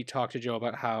he talked to Joe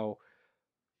about how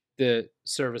the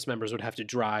service members would have to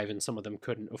drive and some of them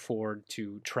couldn't afford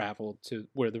to travel to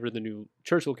where the new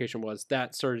church location was,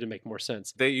 that started to make more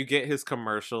sense. You get his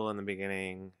commercial in the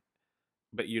beginning,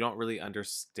 but you don't really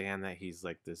understand that he's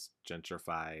like this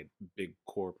gentrified big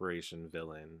corporation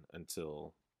villain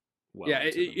until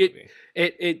into the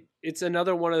movie. It's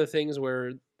another one of the things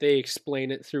where they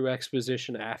explain it through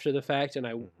exposition after the fact, and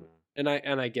I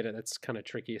get it. That's kind of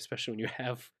tricky, especially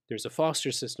when there's a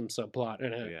foster system subplot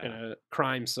and a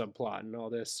crime subplot and all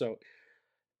this. So,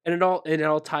 and it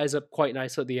all ties up quite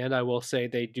nicely at the end. I will say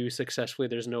they do successfully.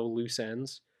 There's no loose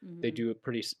ends. Mm-hmm. They do it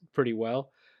pretty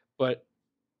well, but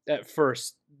at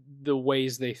first, the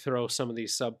ways they throw some of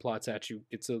these subplots at you,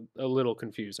 it's a little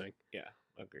confusing. Yeah,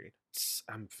 agreed.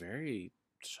 I'm very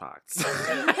shocked.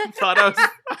 I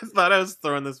thought I was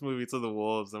throwing this movie to the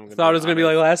wolves. Thought it was gonna be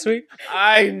like last week.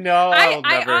 I know.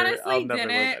 I honestly I'll never didn't,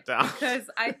 live that down. because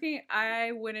I think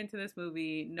I went into this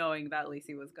movie knowing that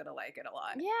Lacey was gonna like it a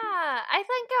lot. Yeah,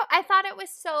 I thought it was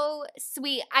so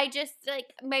sweet. I just,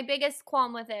 like, my biggest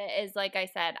qualm with it is, like I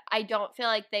said, I don't feel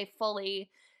like they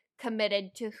fully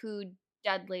committed to who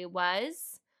Dudley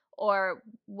was or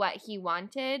what he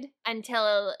wanted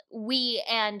until we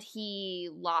and he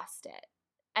lost it.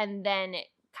 And then it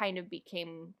kind of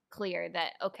became clear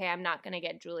that, okay, I'm not going to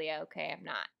get Julia. Okay, I'm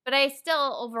not. But I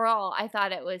still, overall, I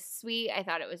thought it was sweet. I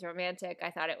thought it was romantic.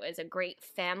 I thought it was a great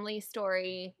family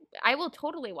story. I will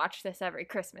totally watch this every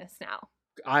Christmas now.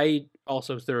 I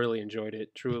also thoroughly enjoyed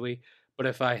it, truly. But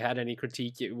if I had any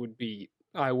critique, it would be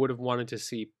I would have wanted to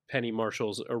see Penny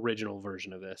Marshall's original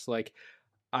version of this. Like,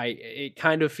 it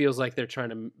kind of feels like they're trying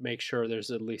to make sure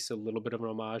there's at least a little bit of an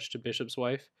homage to Bishop's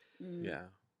wife. Yeah.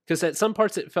 Because at some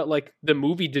parts it felt like the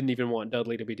movie didn't even want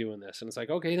Dudley to be doing this. And it's like,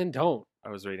 okay, then don't. I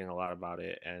was reading a lot about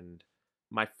it, and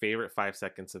my favorite 5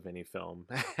 seconds of any film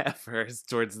ever is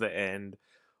towards the end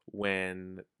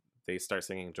when they start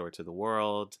singing Joy to the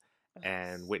World,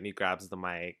 and Whitney grabs the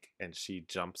mic and she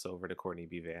jumps over to Courtney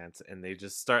B. Vance, and they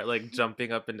just start like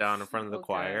jumping up and down in front of the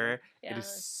choir. Yeah. It is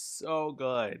so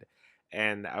good.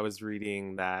 And I was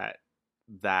reading that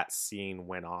scene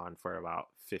went on for about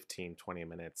 15-20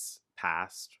 minutes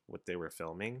past what they were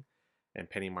filming, and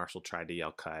Penny Marshall tried to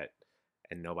yell cut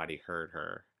and nobody heard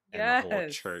her, and the whole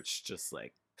church just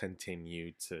like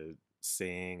continued to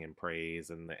sing and praise,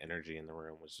 and the energy in the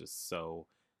room was just so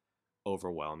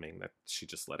overwhelming that she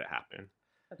just let it happen.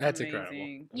 That's incredible.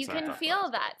 You can feel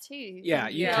that too. You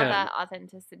can feel can. that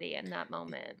authenticity in that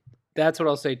moment. That's what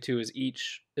I'll say too, is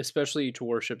especially each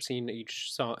worship scene,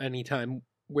 each song, anytime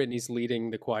Whitney's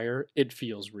leading the choir, it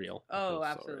feels real. Oh, So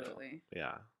absolutely. real.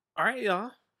 Yeah. All right,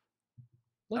 y'all.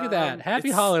 Look at that. Happy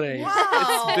it's- holidays.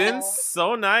 It's been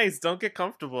so nice. Don't get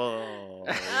comfortable.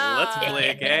 Let's play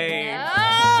a game.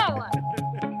 Oh!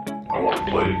 I want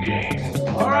to play a game.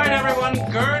 All right, everyone,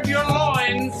 gird your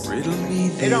loins. Riddle me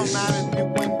this. It don't matter if you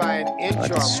win by an inch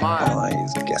or a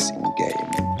mile. Guessing game.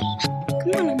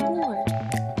 Come on, I'm bored.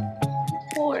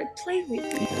 I'm bored. Play with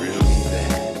me. Riddle me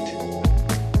that.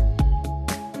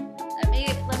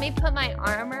 Let me put my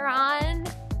armor on.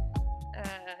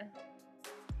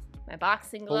 My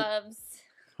boxing gloves.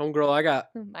 Homegirl, I got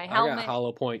My I helmet. got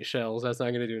hollow point shells. That's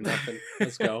not gonna do nothing.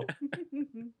 Let's go.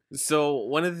 So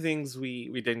one of the things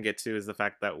we didn't get to is the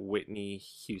fact that Whitney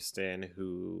Houston,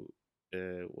 who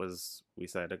was, we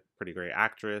said, a pretty great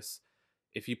actress,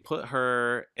 if you put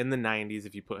her in the 90s,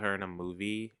 if you put her in a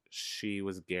movie, she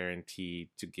was guaranteed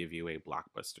to give you a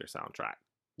blockbuster soundtrack.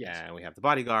 Yes. And we have The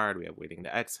Bodyguard, we have Waiting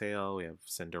to Exhale, we have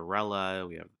Cinderella,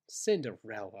 we have...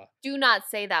 Cinderella. Do not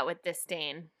say that with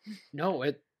disdain. No,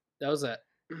 that was a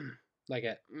like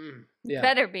a yeah.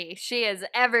 Better be. She is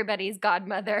everybody's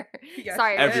godmother. Yes,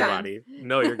 Sorry, Everybody.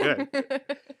 No, you're good.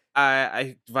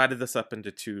 I divided this up into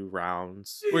 2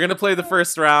 rounds. We're going to play the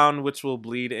first round, which will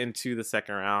bleed into the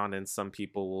second round, and some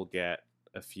people will get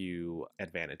a few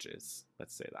advantages.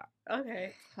 Let's say that.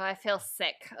 Okay. Oh, I feel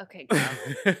sick. Okay, go.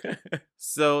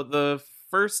 So the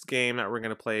first game that we're going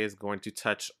to play is going to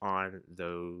touch on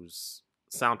those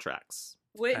soundtracks.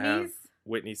 Whitney's?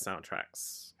 Whitney's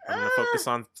soundtracks. I'm going to focus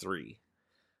on 3.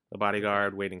 The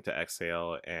Bodyguard, Waiting to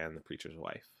Exhale, and The Preacher's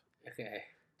Wife. Okay.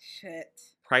 Shit.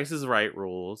 Price is Right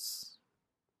rules.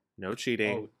 No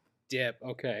cheating. Oh, dip.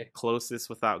 Okay. Closest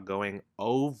without going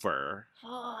over.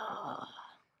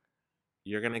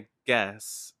 You're going to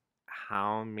guess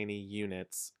how many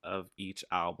units of each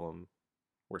album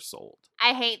were sold.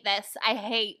 I hate this. I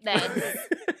hate this.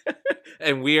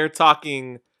 And we are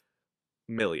talking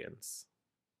millions.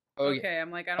 Okay,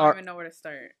 I'm like, I don't even know where to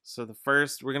start. So the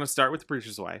first, we're going to start with The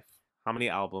Preacher's Wife. How many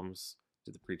albums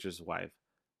did The Preacher's Wife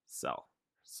sell?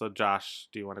 So Josh,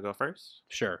 do you want to go first?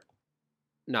 Sure.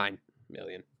 9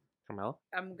 million. Carmela?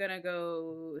 I'm going to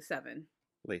go 7.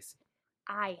 Lacey?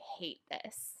 I hate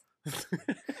this.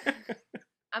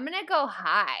 I'm going to go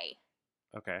high.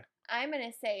 Okay. I'm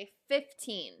going to say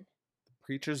 15. The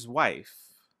Preacher's Wife,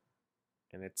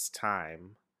 in its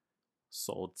time,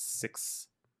 sold 6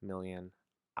 million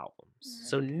albums.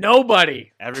 So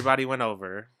nobody. Everybody went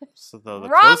over. So the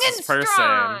Wrong closest and person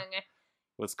strong.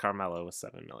 was Carmela with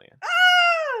 7 million.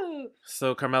 Oh!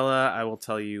 So Carmela, I will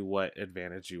tell you what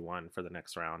advantage you won for the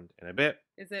next round in a bit.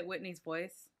 Is it Whitney's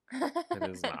voice? It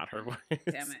is not her voice.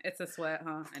 Damn it. It's a sweat,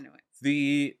 huh? I knew it.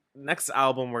 The next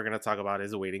album we're going to talk about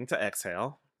is Waiting to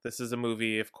Exhale. This is a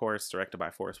movie, of course, directed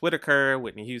by Forrest Whitaker,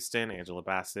 Whitney Houston, Angela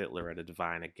Bassett, Loretta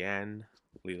Devine again,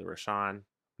 Leela Rashawn.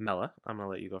 Mela, I'm going to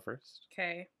let you go first.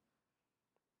 Okay.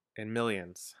 In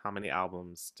millions, how many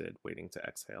albums did Waiting to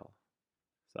Exhale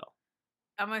sell?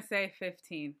 I'm going to say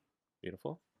 15.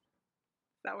 Beautiful.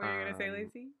 Is that what you're going to say,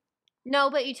 Lacey?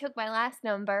 No, but you took my last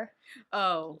number.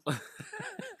 Oh.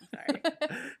 Sorry.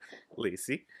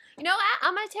 Lacey? You know what?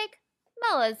 I'm going to take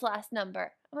Mela's last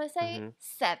number. I'm going to say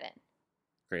 7.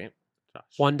 Great.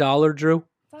 Josh? $1, Drew.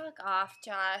 Fuck off,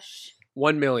 Josh.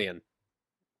 1 million.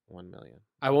 1 million.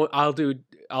 I'll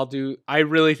do. I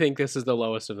really think this is the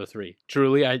lowest of the 3.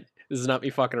 Truly, this is not me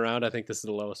fucking around. I think this is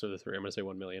the lowest of the 3. I'm gonna say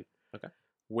 1 million. Okay.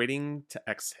 Waiting to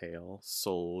Exhale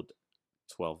sold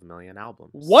 12 million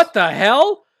albums. What the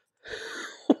hell?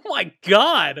 Oh my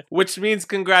god! Which means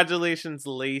congratulations,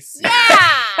 Lacey.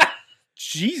 Yeah!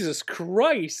 Jesus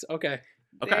Christ. Okay.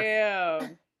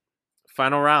 Damn.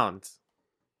 Final round.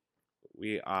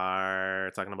 We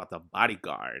are talking about The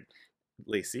Bodyguard.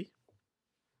 Lacey,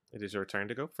 it is your turn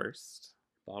to go first.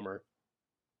 Bummer.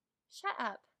 Shut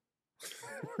up.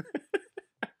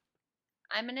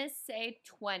 I'm going to say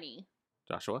 20.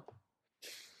 Joshua?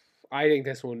 I think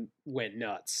this one went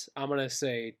nuts. I'm gonna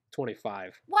say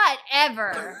 25.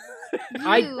 Whatever.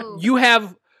 You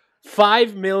have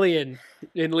 5 million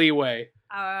in leeway.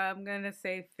 I'm going to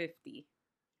say 50.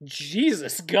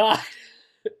 Jesus God.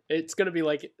 It's gonna be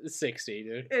like 60,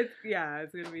 dude. It's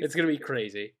going to be It's gonna be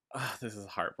crazy. Oh, this is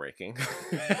heartbreaking.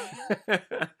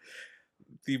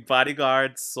 The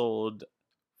Bodyguard sold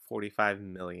 45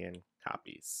 million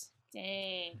copies.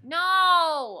 Dang.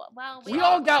 No. Well, We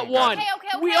all got one.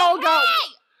 Okay. We all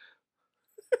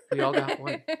got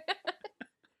one.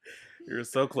 You were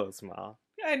so close, Ma.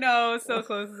 I know, so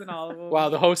close in all of them. Wow,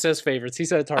 the host has favorites. He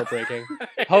said it's heartbreaking.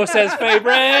 Host has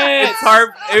favorites. It's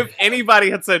hard. If anybody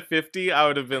had said 50, I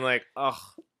would have been like, oh,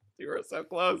 you were so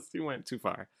close. You went too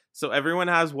far. So everyone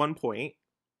has 1 point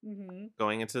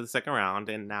going into the second round,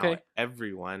 and now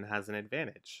everyone has an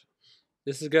advantage.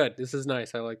 This is good. This is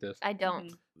nice. I like this. I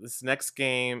don't. This next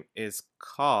game is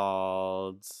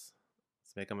called...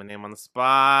 Let's make them a name on the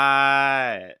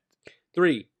spot.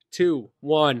 3, 2,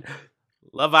 1.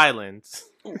 Love Island.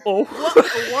 Oh.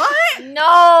 What?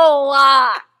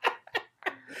 No.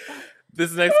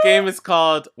 This next game is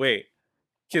called... Wait.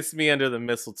 Kiss Me Under the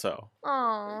Mistletoe.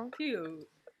 Oh, cute.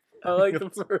 I like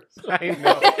the first. I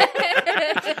know.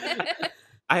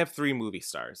 I have 3 movie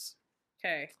stars.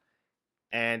 Okay.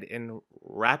 And in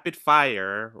rapid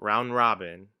fire, round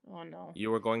robin, oh no.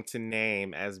 you are going to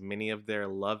name as many of their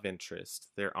love interests,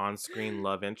 their on-screen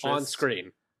love interests, On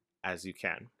screen as you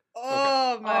can.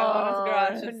 Oh my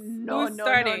gosh. Who's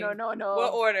starting? No.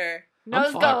 What order?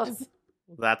 Nose goes.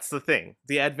 That's the thing.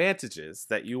 The advantages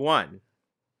that you won.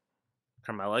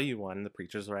 Carmela, you won the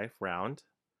Preacher's Wife round.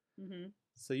 Mm-hmm.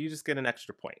 So you just get an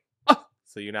extra point. Oh.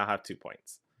 So you now have 2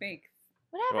 points. Thanks.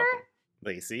 You're Whatever. welcome.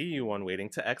 Lacey, you won Waiting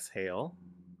to Exhale.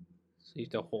 So you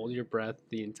have to hold your breath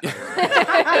the entire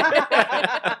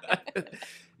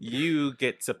You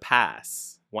get to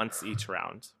pass once each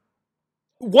round.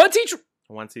 Once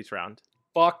each round.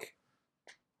 Fuck.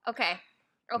 Okay.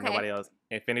 Nobody else.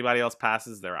 If anybody else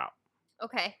passes, they're out.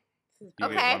 Okay. You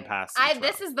get Okay. 1 pass.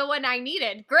 This is the one I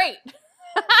needed. Great.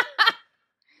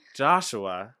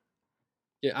 Joshua,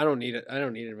 Yeah, I don't need it. I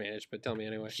don't need advantage, but tell me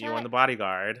anyway. You won The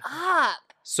Bodyguard. Up.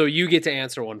 So you get to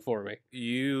answer one for me.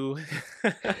 You.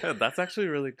 That's actually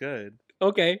really good.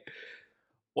 Okay.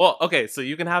 Well, okay, so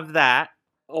you can have that.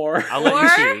 Or I'll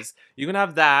let you choose. You can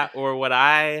have that, or what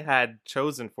I had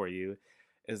chosen for you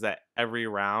is that every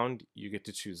round you get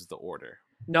to choose the order.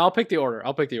 No, I'll pick the order.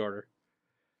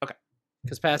 Okay.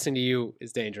 Because passing to you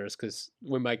is dangerous because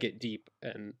we might get deep,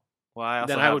 and Well, I also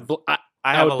then have, I would.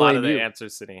 I have would a lot blame of the you.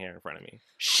 answers sitting here in front of me.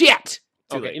 Shit.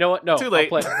 Too Okay, late. you know what? No, Too I'll late.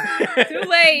 play- Too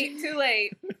late. Too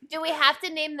late. Do we have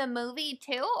to name the movie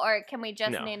too, or can we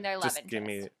just No, name their love just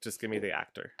interest? give me the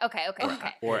actor Okay.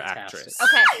 or Fantastic. actress.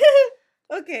 Okay.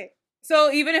 Okay. So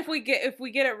even if we get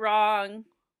it wrong,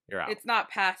 You're out. it's not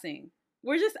passing.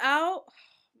 We're just out. Oh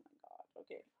my god.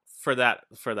 Okay. For that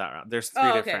round. There's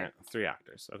Oh, okay. three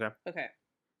actors, okay? Okay.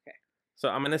 So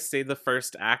I'm going to say the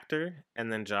first actor,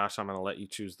 and then Josh, I'm going to let you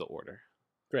choose the order.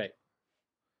 Great.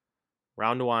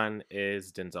 Round 1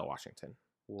 is Denzel Washington.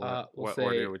 We'll What say-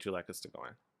 order would you like us to go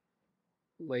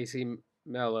in? Lacey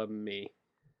Bellamy.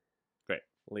 Great.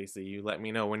 Lacey, you let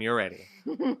me know when you're ready.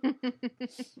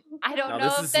 I don't Now, know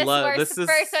this if is this lo- first this is-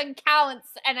 person counts,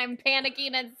 and I'm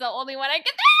panicking. It's the only one I can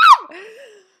think of.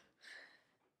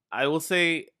 I will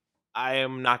say I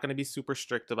am not going to be super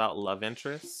strict about love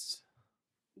interest.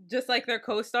 Just like their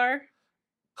co-star.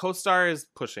 Co-star is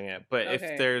pushing it, but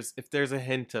Okay. if there's a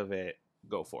hint of it,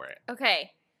 go for it.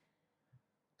 Okay.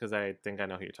 Because I think I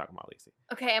know who you're talking about, Lacey.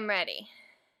 Okay, I'm ready.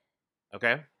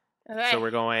 Okay? Okay. So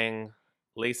we're going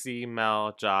Lacey,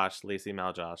 Mel, Josh, Lacey,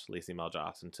 Mel, Josh, Lacey, Mel,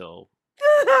 Josh until...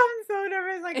 I'm so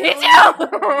nervous. I Me can too. only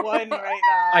think of one right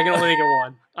now. I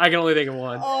can only think of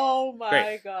one. Oh my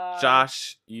Great. god.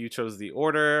 Josh, you chose the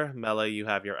order. Mela, you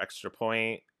have your extra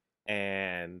point.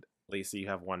 And Lacey, you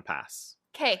have one pass.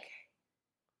 Okay.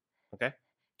 Okay?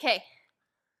 Okay.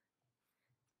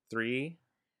 3,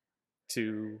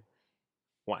 2,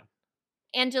 1.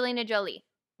 Angelina Jolie.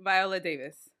 Viola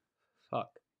Davis. Fuck.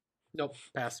 Nope.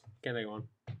 Pass. Can't think of one.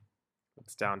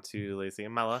 It's down to Lacey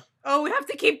and Mela. Oh, we have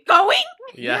to keep going?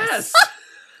 Yes.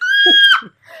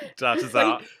 Josh is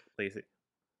out. Lacey.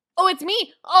 Oh, it's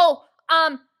me. Oh,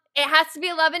 it has to be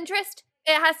a love interest.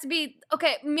 It has to be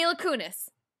Mila Kunis.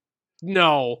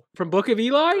 No. From Book of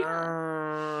Eli?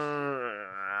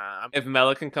 If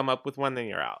Mela can come up with one, then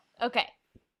you're out. Okay.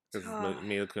 Because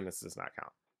Mila Kunis does not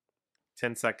count.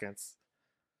 10 seconds.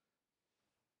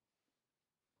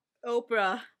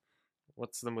 Oprah.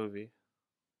 What's the movie?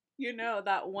 You know,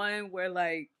 that one where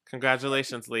like...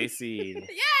 Congratulations, Lacey.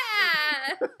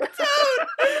 Yeah. Dude,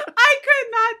 I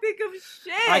could not think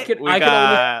of shit. We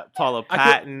got Paula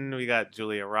Patton. We got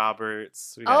Julia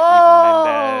Roberts. We got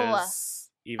Eva Mendes.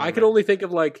 I could only think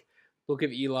of like Book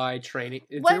of Eli, Training.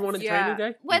 Is there one in Training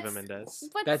Day? Eva Mendes.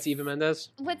 That's Eva Mendes.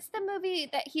 What's the movie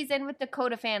that he's in with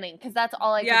Dakota Fanning? Because that's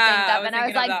all I could Yeah, think I of, was and I was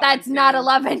thinking of like, that one "That's not a too.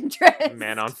 love interest."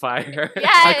 Man on Fire.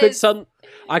 Yes.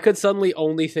 I could suddenly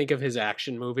only think of his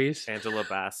action movies. Angela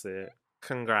Bassett.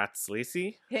 Congrats,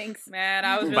 Lacey. Thanks, man.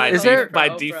 I was really By, hoping for by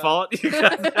Oprah. default, you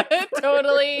got that.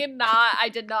 Totally not. I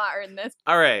did not earn this.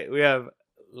 All right, we have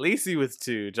Lacey with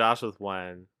 2, Josh with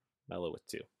 1, Mela with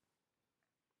 2.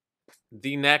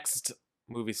 The next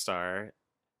movie star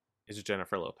is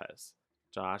Jennifer Lopez.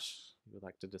 Josh, you would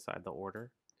like to decide the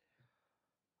order?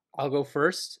 I'll go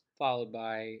first, followed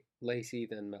by Lacey,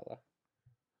 then Mela.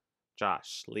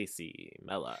 Josh, Lacey,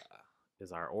 Mela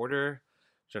is our order.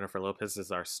 Jennifer Lopez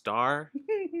is our star.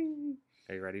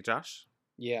 Are you ready, Josh?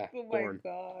 Yeah. Oh my Born.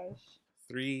 gosh.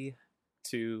 3,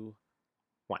 2,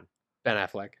 1. Ben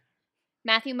Affleck.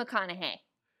 Matthew McConaughey.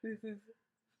 This is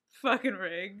fucking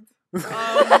rigged.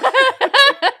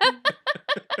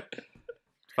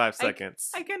 5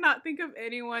 seconds. I cannot think of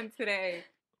anyone today.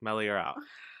 Mela, you're out.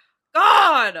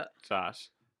 God! Josh.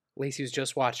 Lacey was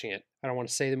just watching it. I don't want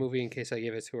to say the movie in case I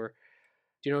give it to her.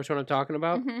 Do you know which one I'm talking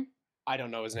about? Mhm. I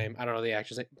don't know his name. I don't know the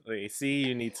actor's name. Lacey,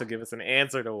 you need to give us an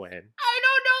answer to win. I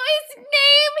don't know his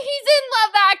name. He's in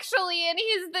Love Actually, and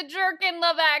he's the jerk in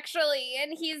Love Actually,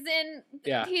 and he's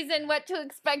in What to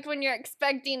Expect When You're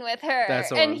Expecting with Her. That's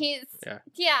the and one. he's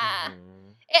Yeah.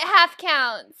 it half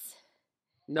counts.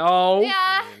 No.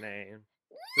 Yeah. Your name.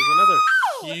 There's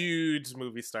another huge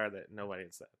movie star that nobody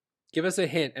said. Give us a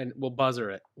hint and we'll buzzer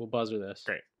it. We'll buzzer this.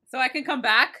 Great. So I can come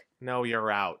back? No,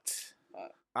 you're out.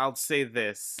 I'll say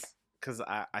this because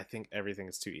I think everything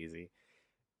is too easy.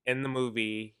 In the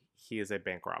movie, he is a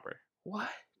bank robber What?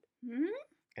 Hmm?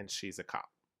 and she's a cop.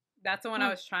 That's the one I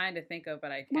was trying to think of,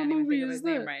 but I What can't even movie think of is his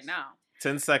name this? right now.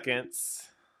 10 seconds.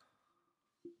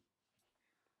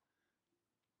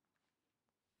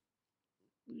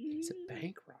 He's a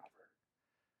bank robber.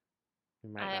 You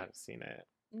might not have seen it.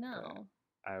 No.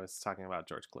 I was talking about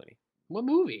George Clooney. What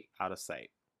movie? Out of Sight.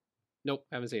 Nope,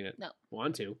 haven't seen it. No.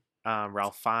 Want to?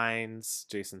 Ralph Fiennes,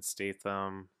 Jason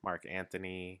Statham, Mark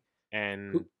Anthony,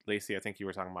 and Lacey, I think you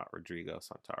were talking about Rodrigo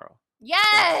Santoro.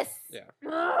 Yes. Yeah.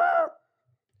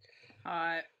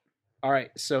 Hot. All right,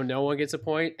 so no one gets a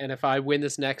point, and if I win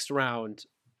this next round,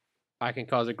 I can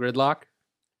cause a gridlock.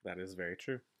 That is very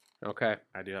true. Okay.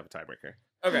 I do have a tiebreaker.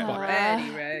 Okay.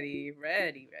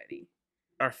 Ready.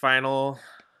 Our final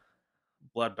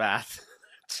bloodbath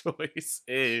choice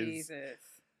is Jesus.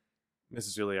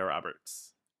 Miss Julia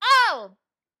Roberts. Oh.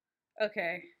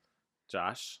 Okay.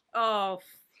 Josh. Oh.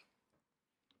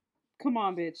 Come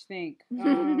on, bitch. Think.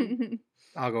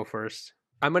 I'll go first.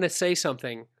 I'm gonna say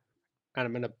something,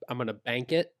 and I'm gonna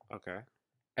bank it Okay.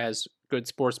 as good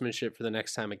sportsmanship for the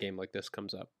next time a game like this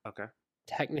comes up. Okay.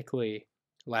 Technically,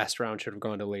 last round should have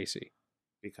gone to Lacey.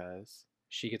 Because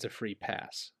She gets a free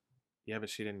pass. yeah, but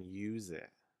she didn't use it.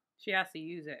 She has to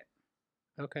use it.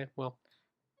 Okay, well,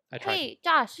 I tried. Hey,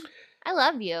 Josh, I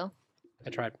love you. I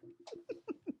tried.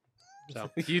 So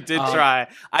You did try.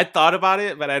 I thought about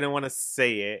it, but I didn't want to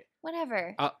say it.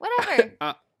 Whatever. Uh, Whatever.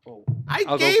 I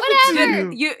I'll gave go- it to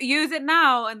Whatever. you. You use it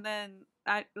now, and then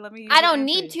let me. Use I your don't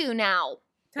need answers. to now.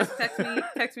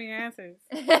 Text me your answers.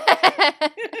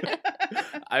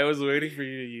 I was waiting for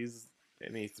you to use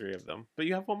any three of them, but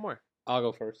you have one more. I'll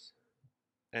go first.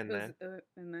 And then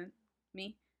And then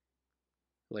me,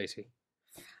 Lacey.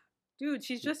 dude.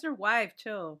 She's just your wife.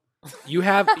 Chill. You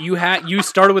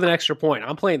started with an extra point.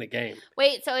 I'm playing the game.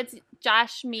 Wait, so it's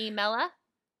Josh, me, Mela?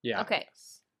 Yeah. Okay.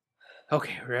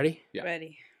 Okay, ready? Yeah.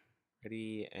 Ready.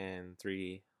 Ready and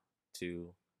 3,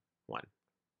 2, 1.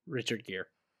 Richard Gere.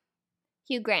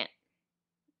 Hugh Grant.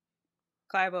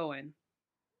 Clive Owen.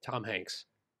 Tom Hanks.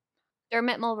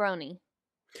 Dermot Mulroney.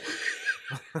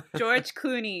 George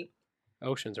Clooney.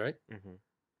 Oceans, right? Mm-hmm.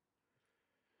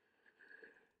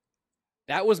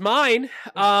 That was mine.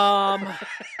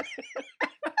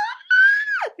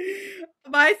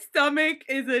 My stomach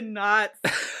is a knot.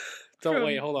 Don't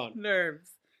wait, hold on. Nerves.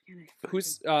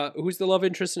 Who's the love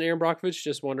interest in Aaron Brockovich?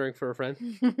 Just wondering for a friend.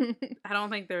 I don't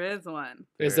think there is one.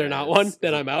 Is there not one?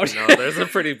 Then I'm out. No, there's a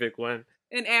pretty big one.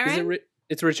 And Is Aaron?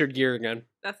 it's Richard Gere again.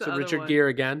 That's the So other Richard one. Gere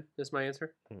again is my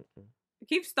answer.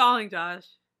 Keep stalling, Josh.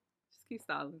 Just keep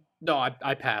stalling. No,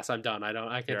 I pass. I'm done. I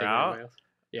can't You're think out? of anyone else.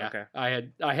 Yeah. Okay.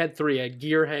 I had 3. I had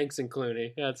Gere, Hanks, and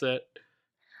Clooney. That's it.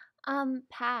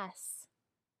 Pass.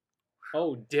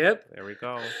 Oh, dip. There we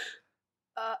go.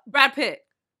 Brad Pitt.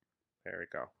 There we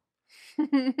go.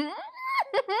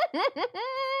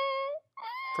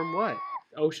 From what?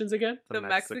 Oceans again? The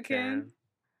Mexican?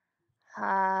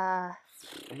 I'm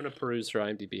gonna peruse for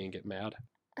IMDb and get mad.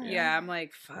 Yeah, I'm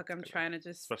like, fuck. I'm trying to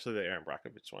just. Especially the Aaron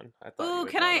Brockovich one. I thought. you Ooh,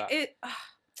 would can know I? that. It.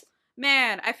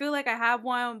 Man, I feel like I have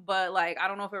one, but like I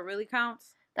don't know if it really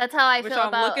counts. That's how I Which feel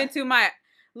about. look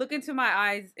into my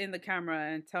eyes in the camera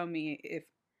and tell me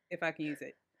if I can use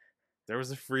it. There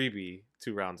was a freebie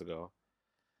 2 rounds ago.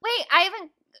 Wait, I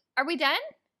haven't. Are we done?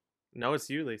 No, it's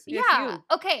you, Lacey. It's Yeah. you.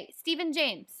 Okay, Stephen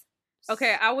James.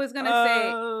 Okay, I was gonna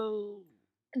Oh.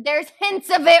 There's hints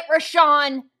of it,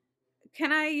 Rashawn. say,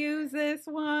 can I use this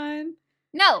one?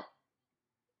 No.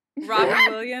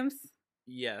 Robin Williams.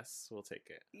 Yes, we'll take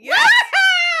it. Yes.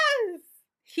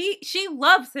 She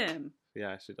loves him.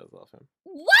 Yeah, she does love him.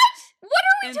 What? What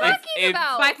are we And talking if-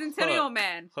 about? Bicentennial Hook.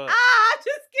 Man. Hook. Ah,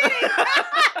 just kidding.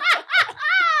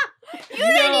 You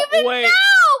didn't even wait. know.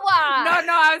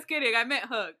 No, I was kidding. I meant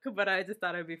Hook, but I just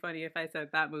thought it'd be funny if I said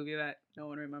that movie that no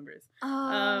one remembers.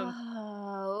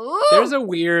 Oh. There's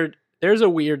a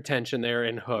weird tension there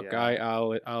in Hook. Yeah.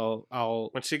 I'll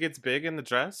When she gets big in the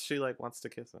dress, she like wants to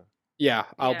kiss him. I'll Yeah,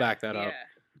 back that up.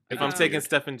 If Um, I'm taking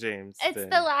Stephen James, It's then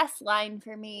the last line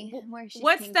for me. Where she's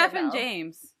What's Stephen Tinkerbell.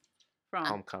 James from?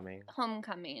 Homecoming.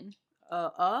 Homecoming.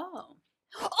 Oh.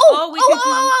 Oh, we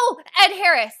can Ed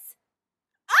Harris.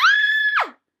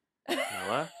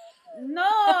 Noah.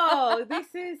 No, this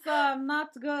is not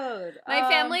good. My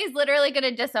family's literally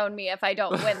gonna disown me if I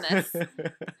don't win this.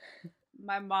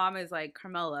 My mom is like,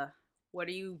 Carmela, what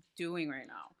are you doing right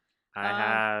now? I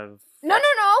have. No,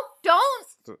 don't.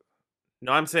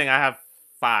 No, I'm saying I have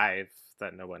 5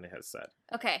 that no one has said.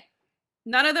 Okay.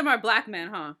 None of them are black men,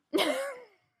 huh?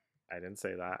 I didn't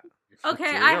say that. Okay,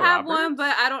 Julia I have Roberts? one,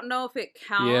 but I don't know if it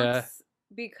counts Yeah.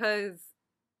 because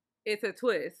it's a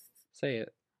twist. Say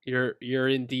it. You're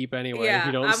in deep anyway. Yeah, If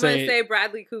you don't I'm say gonna say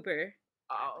Bradley Cooper.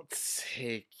 I'll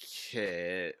take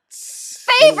it.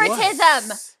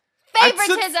 Favoritism. I took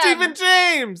Favoritism. Stephen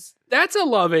James. that's a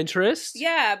love interest.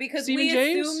 Yeah, because Stephen we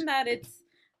James?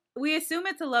 assume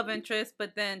it's a love interest,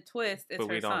 but then twist it's But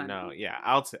her we don't son. know. Yeah,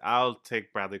 I'll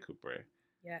take Bradley Cooper.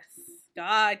 Yes.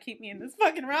 God, keep me in this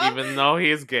fucking room. Even though he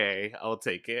is gay, I'll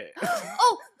take it.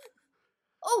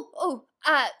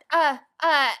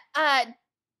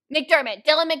 McDermott.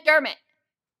 Dylan McDermott.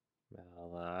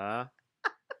 Mella.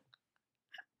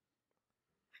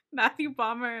 Matthew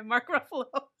Palmer and Mark Ruffalo.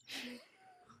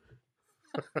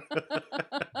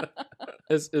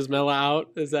 Is Mela out?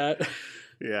 Is that?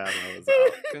 Yeah, that was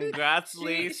out. Congrats,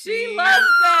 Lacey. She loves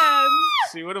them.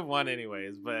 She would have won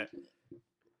anyways, but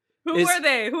Who were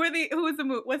they? Who was the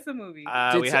movie? What's the movie?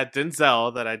 we had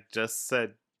Denzel that I just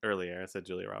said earlier. I said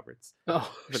Julia Roberts. Oh,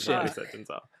 But shit. I said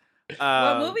Denzel.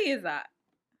 What movie is that?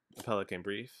 Pelican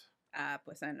Brief.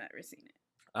 Pues I've never seen it.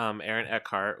 Aaron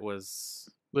Eckhart was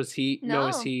he? No,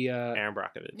 is No. he? Aaron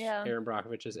Brockovich. Yeah. Aaron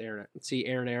Brockovich is Aaron. See,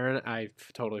 Aaron. I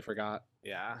totally forgot.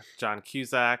 Yeah. John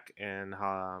Cusack and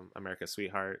America's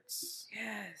Sweethearts.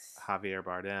 Yes. Javier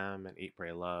Bardem and Eat,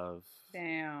 Pray, Love.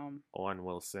 Damn. Owen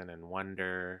Wilson and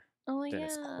Wonder. Oh,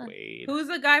 Dennis yeah. Quaid. Who's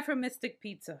the guy from Mystic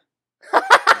Pizza?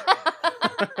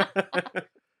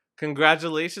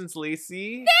 Congratulations,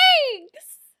 Lacey. Thanks.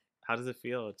 How does it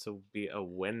feel to be a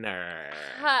winner?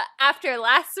 After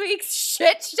last week's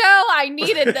shit show, I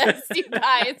needed this, you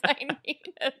guys. I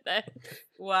needed this.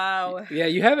 Wow. Yeah,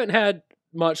 you haven't had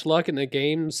much luck in the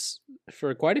games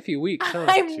for quite a few weeks, huh?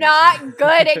 I'm not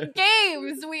good at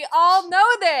games. We all know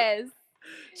this.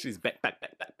 She's back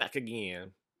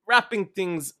again. Wrapping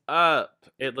things up,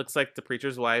 it looks like The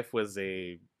Preacher's Wife was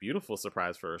a beautiful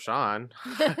surprise for Rashawn.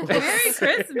 Merry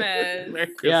Christmas. Merry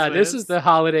Christmas. Yeah, this is the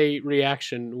holiday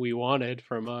reaction we wanted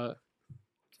from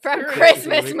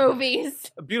Christmas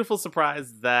movies. A beautiful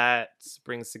surprise that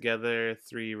brings together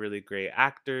three really great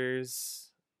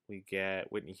actors. We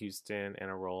get Whitney Houston in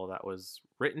a role that was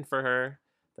written for her,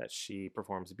 that she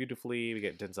performs beautifully. We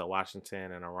get Denzel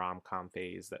Washington in a rom-com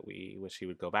phase that we wish he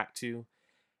would go back to.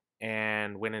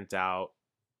 And when in doubt,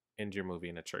 end your movie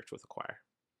in a church with a choir.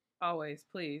 Always,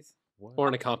 please. or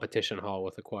in a competition hall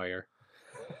with a choir.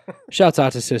 Shouts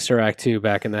out to Sister Act 2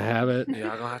 back in the habit.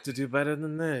 Y'all gonna have to do better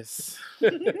than this.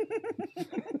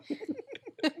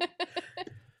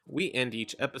 We end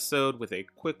each episode with a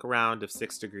quick round of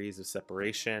 6 degrees of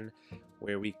separation,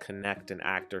 where we connect an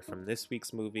actor from this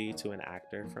week's movie to an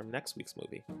actor from next week's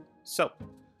movie. So,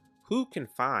 who can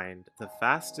find the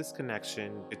fastest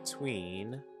connection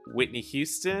between Whitney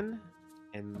Houston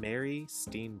and Mary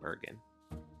Steenburgen?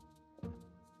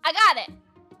 I got it.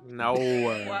 No.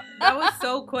 Wow, that was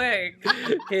so quick.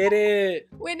 Hit it.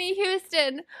 Whitney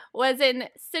Houston was in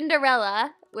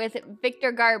Cinderella with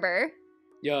Victor Garber,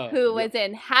 who was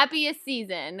in Happiest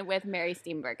Season with Mary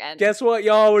Steenburgen. Guess what,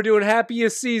 y'all? We're doing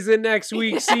Happiest Season next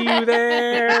week. See you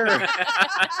there.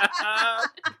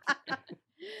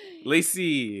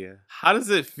 Lacey, how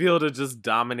does it feel to just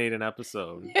dominate an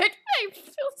episode? It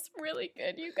feels really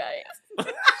good, you guys.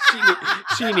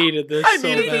 She needed this. I so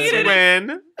needed bad. this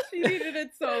win. She needed it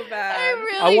so bad. I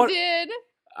really did.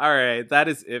 All right, that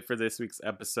is it for this week's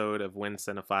episode of When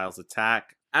Cinephiles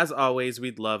Attack. As always,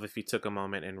 we'd love if you took a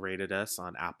moment and rated us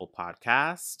on Apple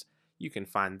Podcast. You can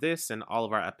find this and all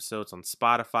of our episodes on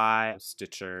Spotify,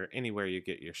 Stitcher, anywhere you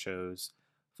get your shows.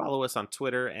 Follow us on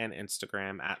Twitter and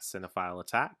Instagram at Cinephile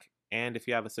Attack. And if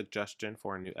you have a suggestion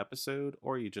for a new episode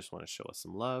or you just want to show us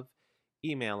some love,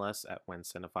 email us at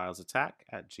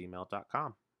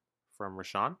whencinephilesattack@gmail.com. From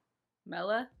Rashawn,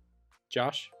 Mella,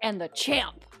 Josh, and the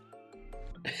champ.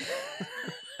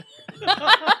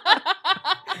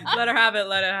 Let her have it.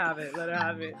 Let her have it. Let her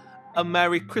have it. a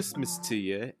Merry Christmas to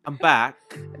you. I'm back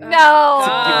No. to give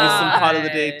you some part of the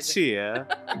day cheer.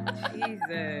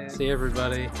 Jesus. see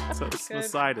everybody. So it's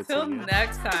decided to Till you.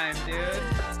 next time, dude.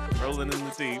 Rolling in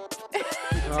the deep.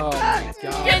 Oh my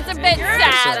god. It's a bit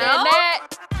sad, isn't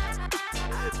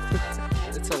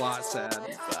it? It's a lot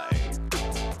sad. Bye.